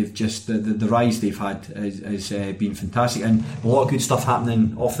 like they've just the rise they've had has been fantastic, and a lot of good stuff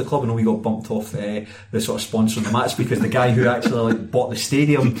happening off the club. I know we got bumped off the sort of sponsor of the match because the guy who actually bought the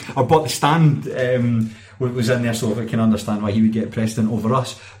stadium or bought the stand was in there, so I can understand why he would get precedent over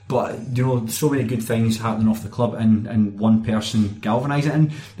us. But so many good things happening off the club, and one person galvanising it,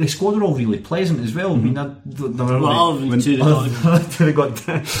 and the squad are all really pleasant as well. I mean, had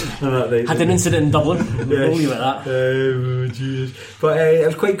an incident in Dublin. We'll leave it at that. But it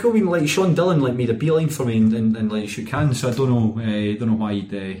was quite cool. I mean, like Sean Dillon made a beeline for me and like shook hands. So I don't know why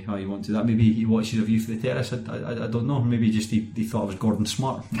he wanted that. Maybe he watches A View from the Terrace. I don't know. Maybe just he thought I was Gordon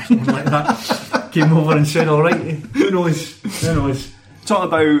Smart, something like that. Came over and said, "All right." Who knows? Talking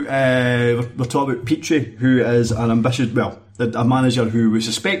about we're talking about Petrie, who is an ambitious, a manager who we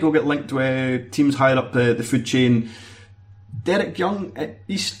suspect will get linked to teams higher up the food chain. Derek Young at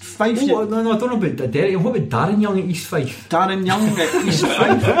East Fife. No, I don't know about Derek. What about Darren Young at East Fife? Darren Young at East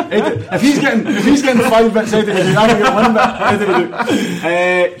Fife. If he's getting 5 bits out of it, I'm going to 1 bit out of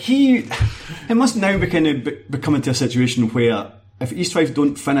it. It must now be coming to a situation where if East Fife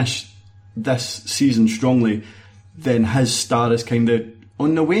don't finish this season strongly, then his star is kind of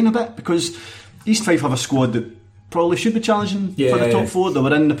on the wane a bit, because East Fife have a squad that probably should be challenging for the top 4. They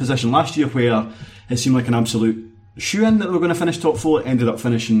were in the position last year where it seemed like an absolute shoe-in that they were going to finish top 4, ended up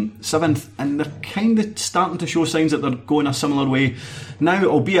finishing 7th, and they're kind of starting to show signs that they're going a similar way now,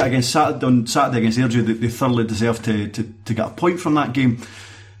 albeit on Saturday against Airdrie, they thoroughly deserve to get a point from that game.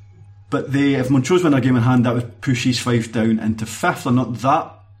 But if Montrose win their game in hand, that would push East Fife down into 5th. They're not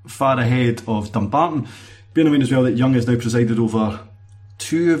that far ahead of Dumbarton. Being in mind as well that Young has now presided over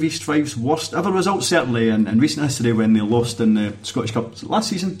 2 of East Fife's worst ever results, certainly in recent history, when they lost in the Scottish Cup last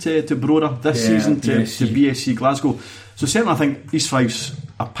season to Brora, this season to BSC Glasgow. So certainly I think East Fife's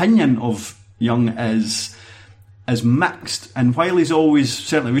opinion of Young is mixed, and while he's always,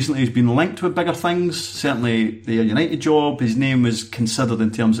 certainly recently, he's been linked with bigger things, certainly the United job, his name was considered in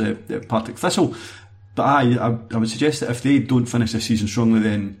terms of Partick Thistle, but I would suggest that if they don't finish this season strongly,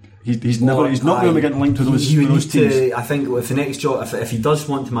 then he's not going to be getting linked to those teams. I think if the next job, if he does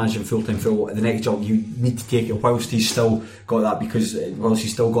want to manage in full-time football, the next job you need to take it whilst he's still got that, because whilst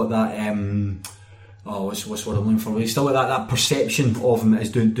he's still got that what's what I'm looking for, he's still got that perception of him as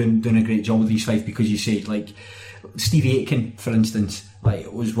doing a great job with these 5, because you say, like Stevie Aitken, for instance,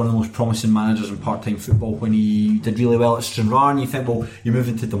 like was one of the most promising managers in part-time football when he did really well at Stranraer, and you think, well, you're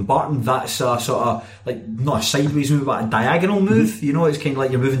moving to Dumbarton, that's a sort of like not a sideways move but a diagonal move, it's kind of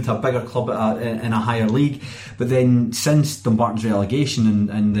like you're moving to a bigger club in a higher league. But then since Dumbarton's relegation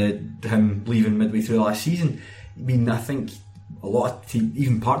and him leaving midway through last season, I mean, I think a lot of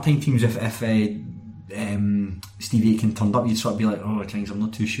even part-time teams, if Steve Aitken turned up, you'd sort of be like, I'm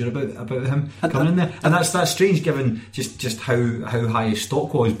not too sure about him coming in there, and that's strange given just how high his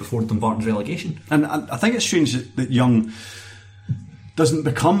stock was before Dumbarton's relegation. And I think it's strange that Young doesn't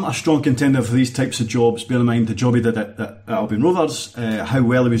become a strong contender for these types of jobs. Bear in mind the job he did at Albion Rovers, how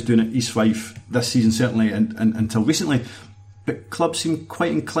well he was doing at East Fife this season, certainly, and until recently. But clubs seem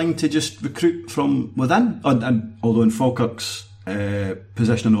quite inclined to just recruit from within, and although in Falkirk's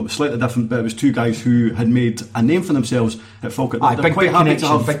position, I know it was slightly different, but it was 2 guys who had made a name for themselves at Falkirk. They're quite happy to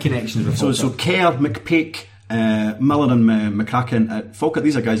have big connections with Falkirk. So Kerr, McPake, Miller and McCracken at Falkirk,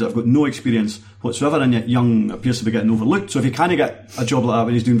 these are guys that have got no experience whatsoever, and yet Young appears to be getting overlooked. So if he can't get a job like that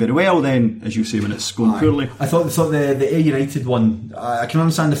when he's doing very well, then, as you say, when it's going poorly. I thought the Ayr United one, I can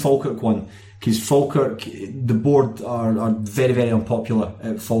understand the Falkirk one, because Falkirk, the board are very, very unpopular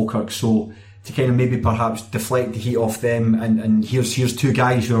at Falkirk, so to kind of maybe perhaps deflect the heat off them, and here's 2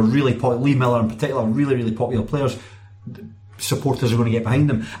 guys who are really popular, Lee Miller in particular, really, really popular players, supporters are going to get behind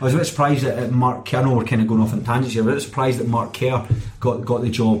them. I was a bit surprised that Mark Kerr, I know we're kind of going off on tangents here, but I was surprised that Mark Kerr got the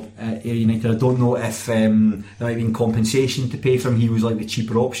job at Ayr United. I don't know if there might have been compensation to pay for him, he was like the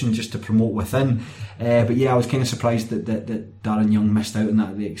cheaper option just to promote within. But yeah, I was kind of surprised that Darren Young missed out on that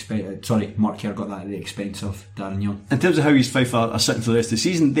at the expense. Mark Kerr got that at the expense of Darren Young. In terms of how East Fife are sitting for the rest of the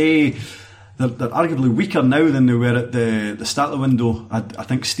season, they they're arguably weaker now than they were at the start of the window. I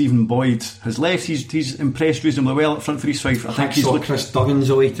think Stephen Boyd has left. He's impressed reasonably well up front for East Fife. I think he's Chris Duggan's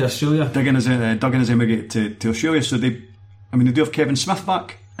away to Australia. Duggan is emigrated to Australia. So they do have Kevin Smith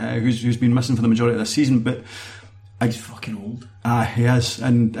back, who's been missing for the majority of the season, but he's fucking old. He is,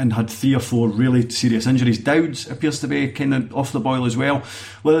 and had 3 or 4 really serious injuries. Dowds appears to be kind of off the boil as well.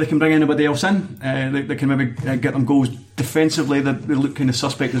 Whether they can bring anybody else in, they can maybe get them goals defensively. They look kind of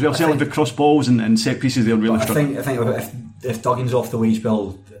suspect as well. Certainly with cross balls and set pieces, they're really struggling. I think if Duggan's off the wage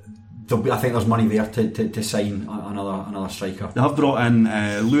bill, I think there's money there to sign another striker. They have brought in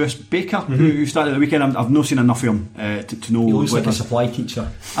Lewis Baker, who started the weekend. I've not seen enough of him to know. He looks like a supply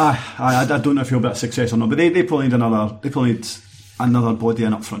teacher. I don't know if he'll be a success or not, but they probably need another body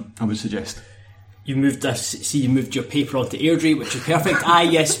in up front, I would suggest. You moved your paper onto Airdrie, which is perfect.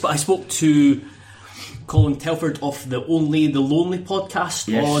 Yes, but I spoke to Colin Telford of the Lonely podcast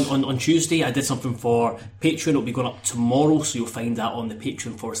on Tuesday. I did something for Patreon. It'll be going up tomorrow, so you'll find that on the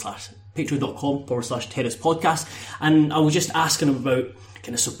patreon.com/terrace podcast. And I was just asking him about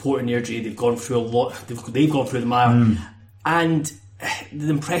kind of supporting Airdrie. They've gone through a lot. They've gone through the mire, and the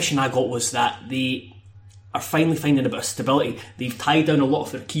impression I got was that they are finally finding a bit of stability. They've tied down a lot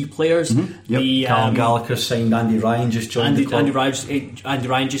of their key players. Callum Gallagher signed. Andy Ryan just joined the club. Andy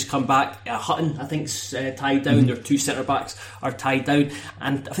Ryan just come back. Hutton, I think, is tied down. Their 2 centre backs are tied down,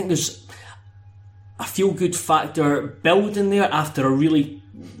 and I think there's a feel good factor building there after a really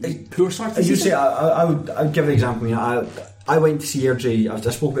poor start. As you say, I would give an example. I went to see Airdrie. I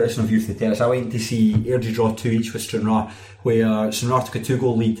spoke about this on View from the Terrace. I went to see Airdrie draw 2-2 with Stranraer, where Stranraer took a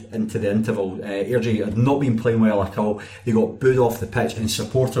 2-goal lead into the interval. Airdrie had not been playing well at all. They got booed off the pitch, and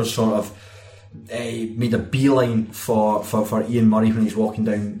supporters sort of made a beeline for Ian Murray when he's walking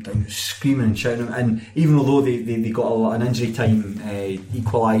down screaming and shouting. And even although they got an injury time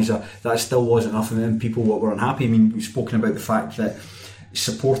equaliser, that still wasn't enough, and people were unhappy. I mean, we've spoken about the fact that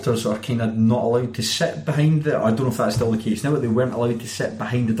supporters are kind of not allowed to sit behind I don't know if that's still the case now, but they weren't allowed to sit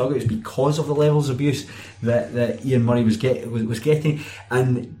behind the dugouts because of the levels of abuse that Ian Murray was getting.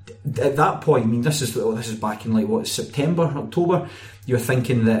 And at that point, I mean, this is back in September, October. You're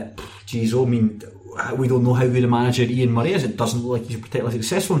thinking that, we don't know how good a manager Ian Murray is. It doesn't look like he's particularly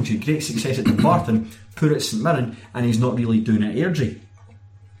successful. He's had great success at Dumbarton, poor at St Mirren, and he's not really doing it at Airdrie.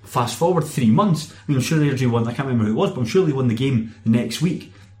 Fast forward 3 months. I mean, I'm sure Airdrie won. I can't remember who it was, but I'm sure they won the game the next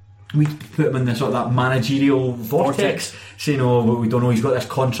week. We put him in the sort of that managerial vortex, saying, we don't know, he's got this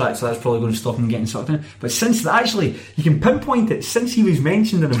contract, so that's probably going to stop him getting sucked in. But since actually, you can pinpoint it, since he was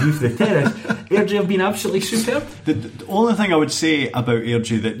mentioned in a View for the Terrace, Airdrie have been absolutely superb. The only thing I would say about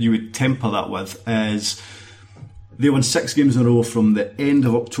Airdrie that you would temper that with is they won 6 games in a row from the end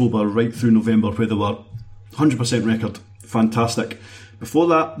of October right through November, where they were 100% record. Fantastic. Before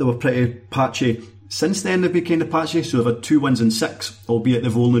that, they were pretty patchy. Since then, they've been kind of patchy, so they've had 2 wins in 6, albeit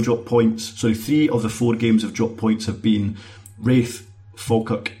they've only dropped points. So 3 of the 4 games of dropped points have been Raith,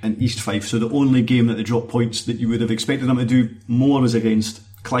 Falkirk and East Fife. So the only game that they dropped points that you would have expected them to do more was against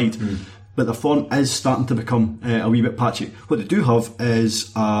Clyde. But the form is starting to become a wee bit patchy. What they do have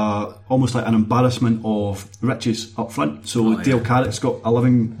is almost like an embarrassment of riches up front. So Dale Carrick's got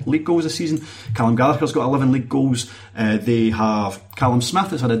 11 league goals this season. Callum Gallagher's got 11 league goals. They have Callum Smith,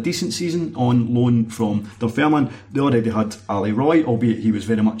 that's had a decent season on loan from Dunfermline. They already had Ali Roy, albeit he was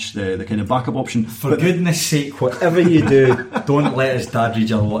very much the kind of backup option. For goodness sake, whatever you do, don't let his dad read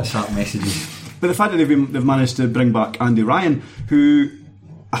your WhatsApp messages. But the fact that they've managed to bring back Andy Ryan, who,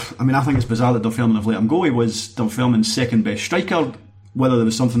 I mean, I think it's bizarre that Dunfermline have let him go. He was Dunfermline's second best striker. Whether there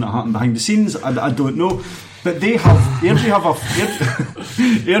was something that happened behind the scenes, I don't know. But Airdrie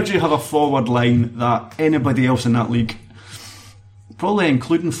have a forward line that anybody else in that league, probably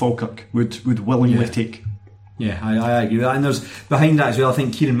including Falkirk, would willingly take. Yeah, I agree with that. And there's behind that as well, I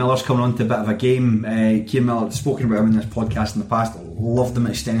think Kieran Miller's coming on to a bit of a game. Kieran Miller, spoken about him in this podcast in the past, loved him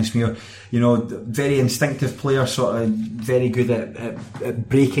at Stennismuir. Very instinctive player, sort of very good at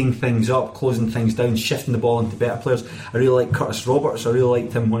breaking things up, closing things down, shifting the ball into better players. I really like Curtis Roberts. I really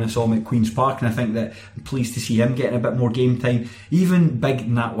liked him when I saw him at Queen's Park, and I think that I'm pleased to see him getting a bit more game time. Even big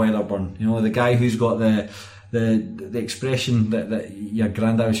Nat Weatherburn, the guy who's got the expression that your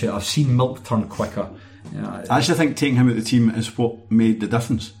granddad would say, I've seen milk turn quicker. I actually think taking him out of the team is what made the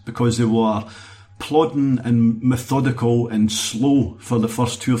difference, because they were plodding and methodical and slow for the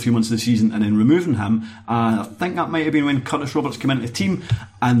first 2 or 3 months of the season, and then removing him, I think that might have been when Curtis Roberts came into the team,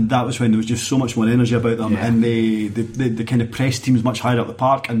 and that was when there was just so much more energy about them, and they kind of pressed teams much higher up the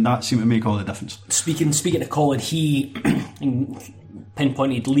park, and that seemed to make all the difference. Speaking of Colin, he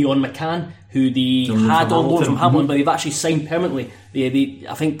pinpointed Leon McCann, who they had on loan from Hamilton, but they've actually signed permanently.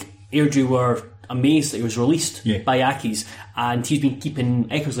 I think Airdrie were amazed that he was released by Accies, and he's been keeping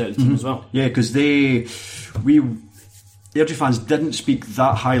Eckersley out of the team as well. Yeah, because Airdrie fans didn't speak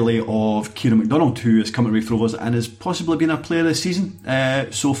that highly of Kieran McDonald, who has come to Raith Rovers and has possibly been our player this season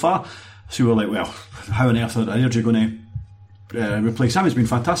so far. So we were like, well, how on earth are Airdrie going to replace him? He's been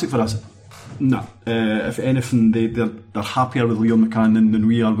fantastic for us. No, if anything, they're happier with Leon McCann than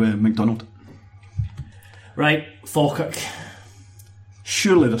we are with McDonald. Right, Falkirk.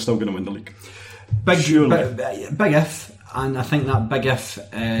 Surely they're still going to win the league. Big if, and I think that big if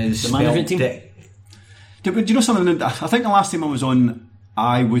is the management team. Do you know something? I think the last time I was on,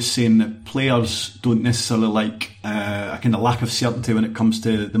 I was saying that players don't necessarily like a kind of lack of certainty when it comes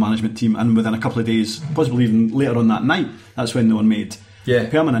to the management team, and within a couple of days, possibly even later on that night, that's when they were made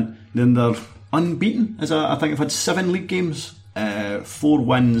permanent. Then they're unbeaten. I think they've had 7 league games, 4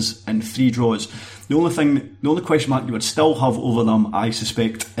 wins and 3 draws. The only question mark you would still have over them, I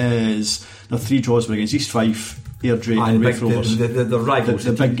suspect, is the 3 draws were against East Fife, Airdrie and Raith Rovers. The rivals,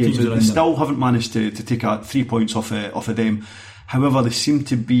 the big games. They still haven't managed to take 3 points off of them. However, they seem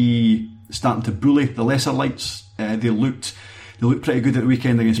to be starting to bully the lesser lights. They looked pretty good at the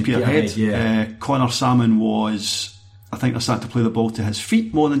weekend against Peterhead. Connor Salmon was, I think, they're starting to play the ball to his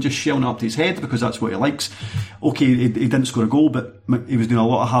feet more than just shelling it up to his head, because that's what he likes. Okay, he didn't score a goal, but he was doing a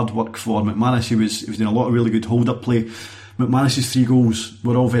lot of hard work for McManus. He was doing a lot of really good hold-up play. McManus's 3 goals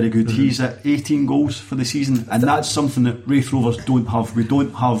were all very good. He's at 18 goals for the season, and that's something that Raith Rovers don't have. We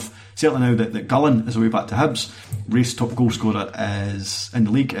don't have, certainly now that Gullen is away back to Hibs, Raith's top goal scorer is in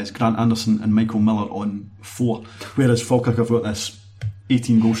the league is Grant Anderson and Michael Miller on 4, whereas Falkirk have got this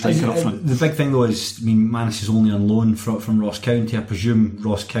 18 goal striker up front. The big thing though is, Manus is only on loan from Ross County. I presume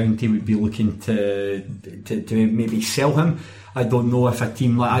Ross County would be looking to maybe sell him. I don't know if a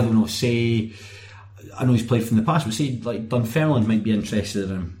team like, say, I know he's played from the past, but say like Dunfermline might be interested in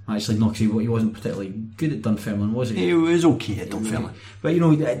him. Actually, no, because he wasn't particularly good at Dunfermline, was he? He was okay at Dunfermline. But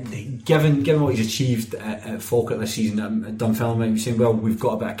given what he's achieved at Falkirk this season, at Dunfermline might be saying, well, we've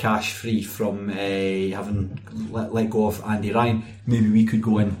got a bit of cash free from having let go of Andy Ryan. Maybe we could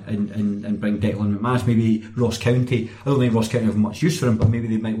go in and bring Declan McManus. Maybe Ross County. I don't think Ross County have much use for him, but maybe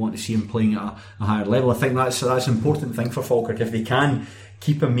they might want to see him playing at a higher level. I think that's an important thing for Falkirk if they can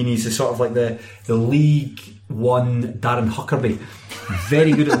keep him. He's the sort of like the League One Darren Huckerby,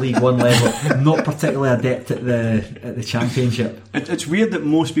 very good at League One level, not particularly adept at the Championship. It's weird that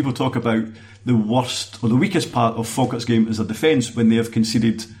most people talk about the worst or the weakest part of Falkirk's game is their defence, when they have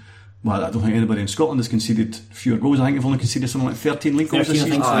conceded. Well, I don't think anybody in Scotland has conceded fewer goals. I think they've only conceded something like 13 league goals this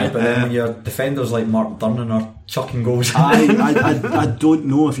season. But then when your defenders like Mark Durnan are chucking goals, I don't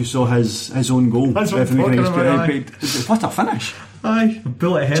know if you saw his own goal. That's what I'm talking about. What a finish! Aye,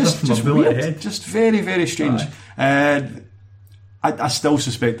 bullet ahead just bullet ahead. Just very, very strange. I still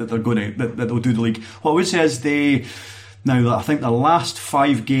suspect that they're going to that they'll do the league. What I would say is I think the last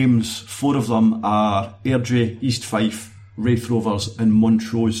 5 games, 4 of them are Airdrie, East Fife, Raith Rovers, and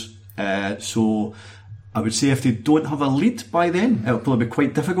Montrose. So I would say if they don't have a lead by then, it'll probably be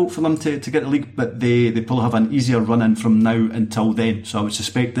quite difficult for them to get the league, but they probably have an easier run in from now until then. So I would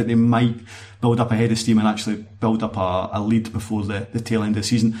suspect that they might build up a head of steam and actually build up a lead before the tail end of the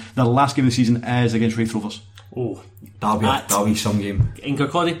season. Their last game of the season is against Raith Rovers. Oh, that'll be some game. In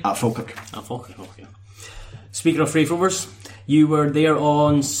Kirkcaldy? At Falkirk. Okay. Speaking of Raith Rovers, you were there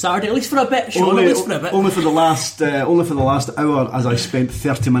on Saturday, at least for a bit. Only for the last hour, as I spent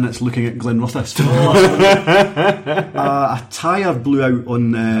 30 minutes looking at Glen Rothes. A tyre blew out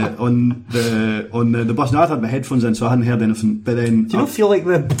on the bus. Now, I'd had my headphones in, so I hadn't heard anything. But then, do you not feel like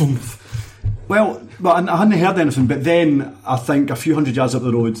the boom? Well, I hadn't heard anything, but then I think a few hundred yards up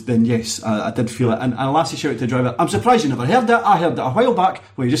the road, then yes, I did feel it. And a lassie shouted to the driver, "I'm surprised you never heard that. I heard that a while back."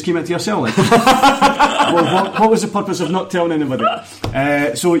 Well, you just came into your cell, like. Well, what was the purpose of not telling anybody?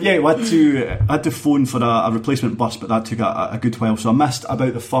 So yeah, I had to phone for a replacement bus, but that took a good while. So I missed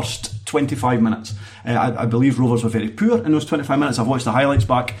about the first 25 minutes. I believe Rovers were very poor in those 25 minutes. I've watched the highlights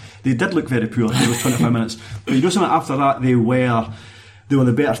back. They did look very poor in those 25 minutes. But you know something, after that they were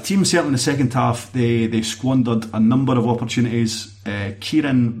the better team. Certainly in the second half, they squandered a number of opportunities.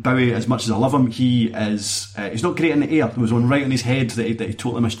 Kieran Bowie, as much as I love him, he's not great in the air. There was one right on his head that he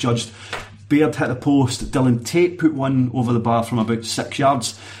totally misjudged. Baird hit the post. Dylan Tate put one over the bar from about 6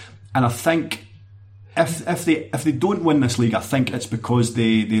 yards, and I think If they don't win this league, I think it's because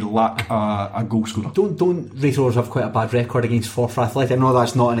they lack a goal scorer. Don't Raith Rovers have quite a bad record against Forfar Athletic? I know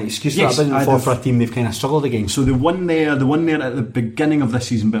that's not an excuse for that, but Forfar a team they've kind of struggled against. So the one there at the beginning of this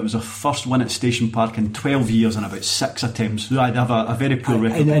season, but it was their first win at Station Park in 12 years and about 6 attempts. So they have a very poor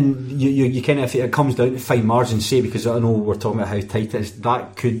record. And you kind of, it comes down to fine margins, say, because I know we're talking about how tight it is.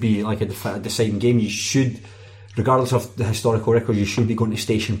 That could be like a deciding game. You should, regardless of the historical record, you should be going to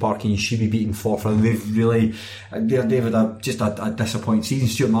Station Park and you should be beating Forfar. They've really, they've had just a disappointing season.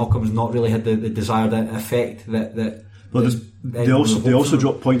 Stuart Malcolm's not really had the desired effect that well, they also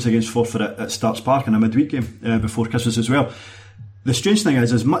dropped points against Forfar at Starts Park in a midweek game before Christmas as well. The strange thing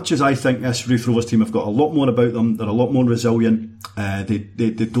is, as much as I think this Raith Rovers team have got a lot more about them, they're a lot more resilient. They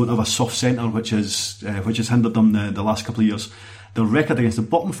don't have a soft centre, which has hindered them the last couple of years. Their record against the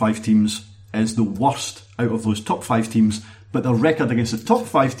bottom 5 teams is the worst out of those top 5 teams, but their record against the top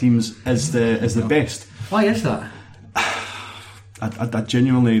 5 teams is the best. Why is that? I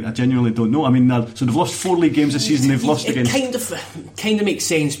genuinely don't know. I mean, so they've lost 4 league games this season. They've lost against. It kind of makes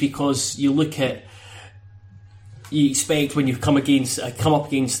sense, because you look at, you expect when you come up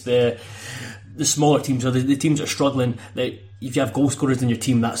against the smaller teams, or the teams that are struggling, that if you have goal scorers in your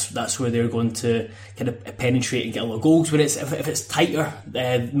team, that's where they're going to kind of penetrate and get a lot of goals. When if it's tighter,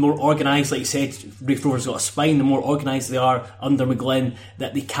 more organised, like you said, Raith Rovers got a spine. The more organised they are under McGlynn,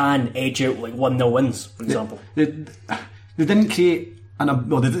 that they can edge out like 1-0 wins, for example. They didn't create, they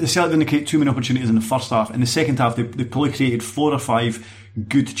certainly didn't create too many opportunities in the first half. In the second half, they probably created 4 or 5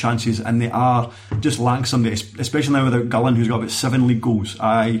 good chances, and they are just lacking somebody, especially now without Gullen, who's got about 7 league goals.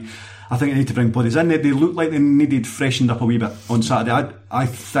 I think they need to bring bodies in. They look like they needed freshened up a wee bit on Saturday. I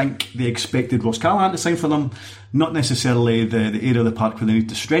think they expected Ross Callaghan to sign for them, not necessarily the area of the park where they need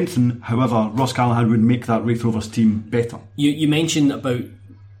to strengthen. However, Ross Callaghan would make that Raith Rovers team better. You mentioned about,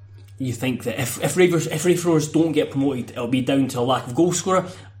 you think that if Raith Rovers don't get promoted, it'll be down to a lack of goal scorer,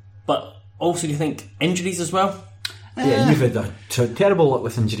 but also do you think injuries as well? Yeah, you've had a terrible luck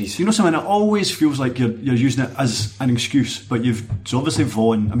with injuries. You know something, it always feels like you're using it as an excuse, but so obviously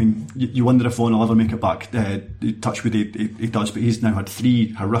Vaughan, I mean, you wonder if Vaughan will ever make it back. Touchwood, he does, but he's now had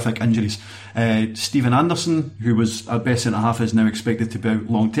 3 horrific injuries. Stephen Anderson, who was our best centre-half, is now expected to be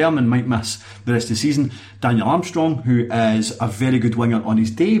out long-term and might miss the rest of the season. Daniel Armstrong, who is a very good winger on his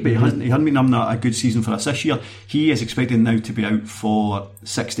day, but he hadn't been having a good season for us this year. He is expected now to be out for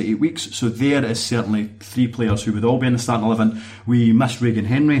 6 to 8 weeks, so there is certainly 3 players who would all be in the starting 11. We missed Regan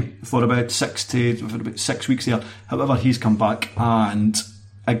Henry for about 6 weeks there. However, he's come back and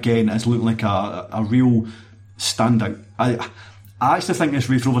again is looking like a real standout. I actually think this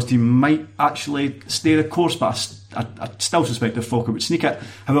Raith Rovers team might actually stay the course, but I still suspect that Falkirk would sneak it.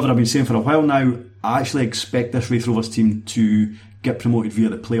 However, I've been saying for a while now, I actually expect this Raith Rovers team to get promoted via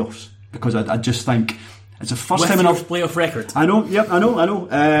the playoffs, because I just think it's the first time in a playoff record. I know.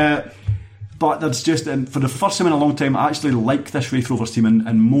 But that's just, and for the first time in a long time, I actually like this Raith Rovers team,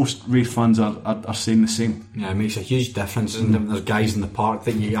 and most Raith fans are saying the same. Yeah, it makes a huge difference, and there's guys in the park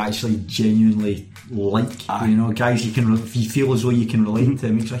that you actually genuinely like. You know, guys you feel as though you can relate to.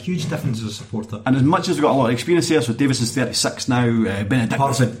 It makes a huge difference as a supporter. And as much as we've got a lot of experience there, so Davidson's 36 now,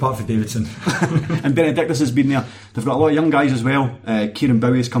 Benedictus, part for Davidson, and Benedictus has been there. They've got a lot of young guys as well. Kieran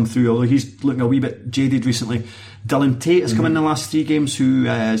Bowie has come through, although he's looking a wee bit jaded recently. Dylan Tate has come in the last 3 games, who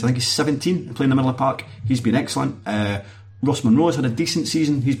I think he's 17 playing in the middle of the park. He's been excellent. Ross Monroe has had a decent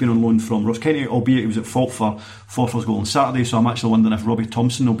season. He's been on loan from Ross County, albeit he was at fault for Forfar's goal on Saturday, so I'm actually wondering if Robbie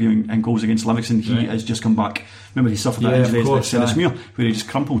Thompson will be in goals against Livingston. He has just come back. Remember, he suffered that injury at Sennismuir, where he just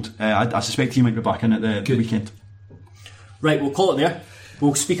crumpled. I suspect he might be back in at the weekend. Right, we'll call it there.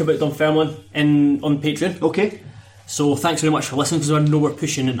 We'll speak about Dunfermline on Patreon. Okay. So thanks very much for listening, because I know we're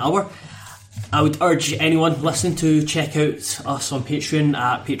pushing an hour. I would urge anyone listening to check out us on Patreon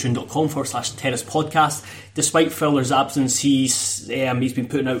at patreon.com/Terrace Podcast. Despite Fowler's absence, he's been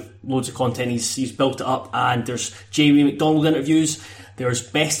putting out loads of content. He's built it up, and there's Jamie McDonald interviews, there's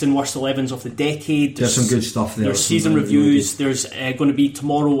best and worst 11s of the decade, there's some good stuff there, there's season reviews, there's going to be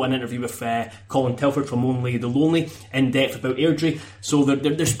tomorrow an interview with Colin Telford from Only the Lonely, in depth about Airdrie. So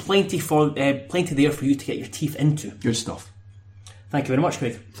there's plenty there for you to get your teeth into. Good stuff. Thank you very much,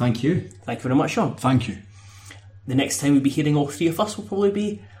 Craig. Thank you. Thank you very much, Sean. Thank you. The next time we'll be hearing all 3 of us will probably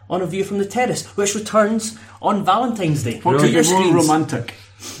be on A View from the Terrace, which returns on Valentine's Day. What could be more romantic?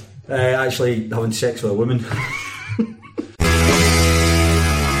 Actually having sex with a woman.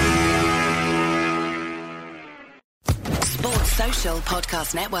 Sports Social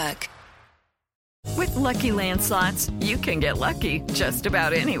Podcast Network. With Lucky Land Slots, you can get lucky just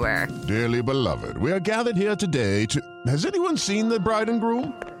about anywhere. Dearly beloved, we are gathered here today to... Has anyone seen the bride and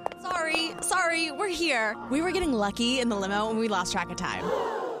groom? Sorry, we're here. We were getting lucky in the limo and we lost track of time.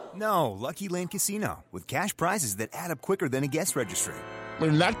 No, Lucky Land Casino, with cash prizes that add up quicker than a guest registry.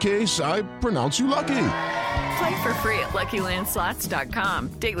 In that case, I pronounce you lucky. Play for free at LuckyLandSlots.com.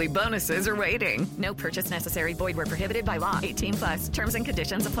 Daily bonuses are waiting. No purchase necessary. Void where prohibited by law. 18+. Terms and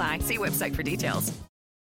conditions apply. See website for details.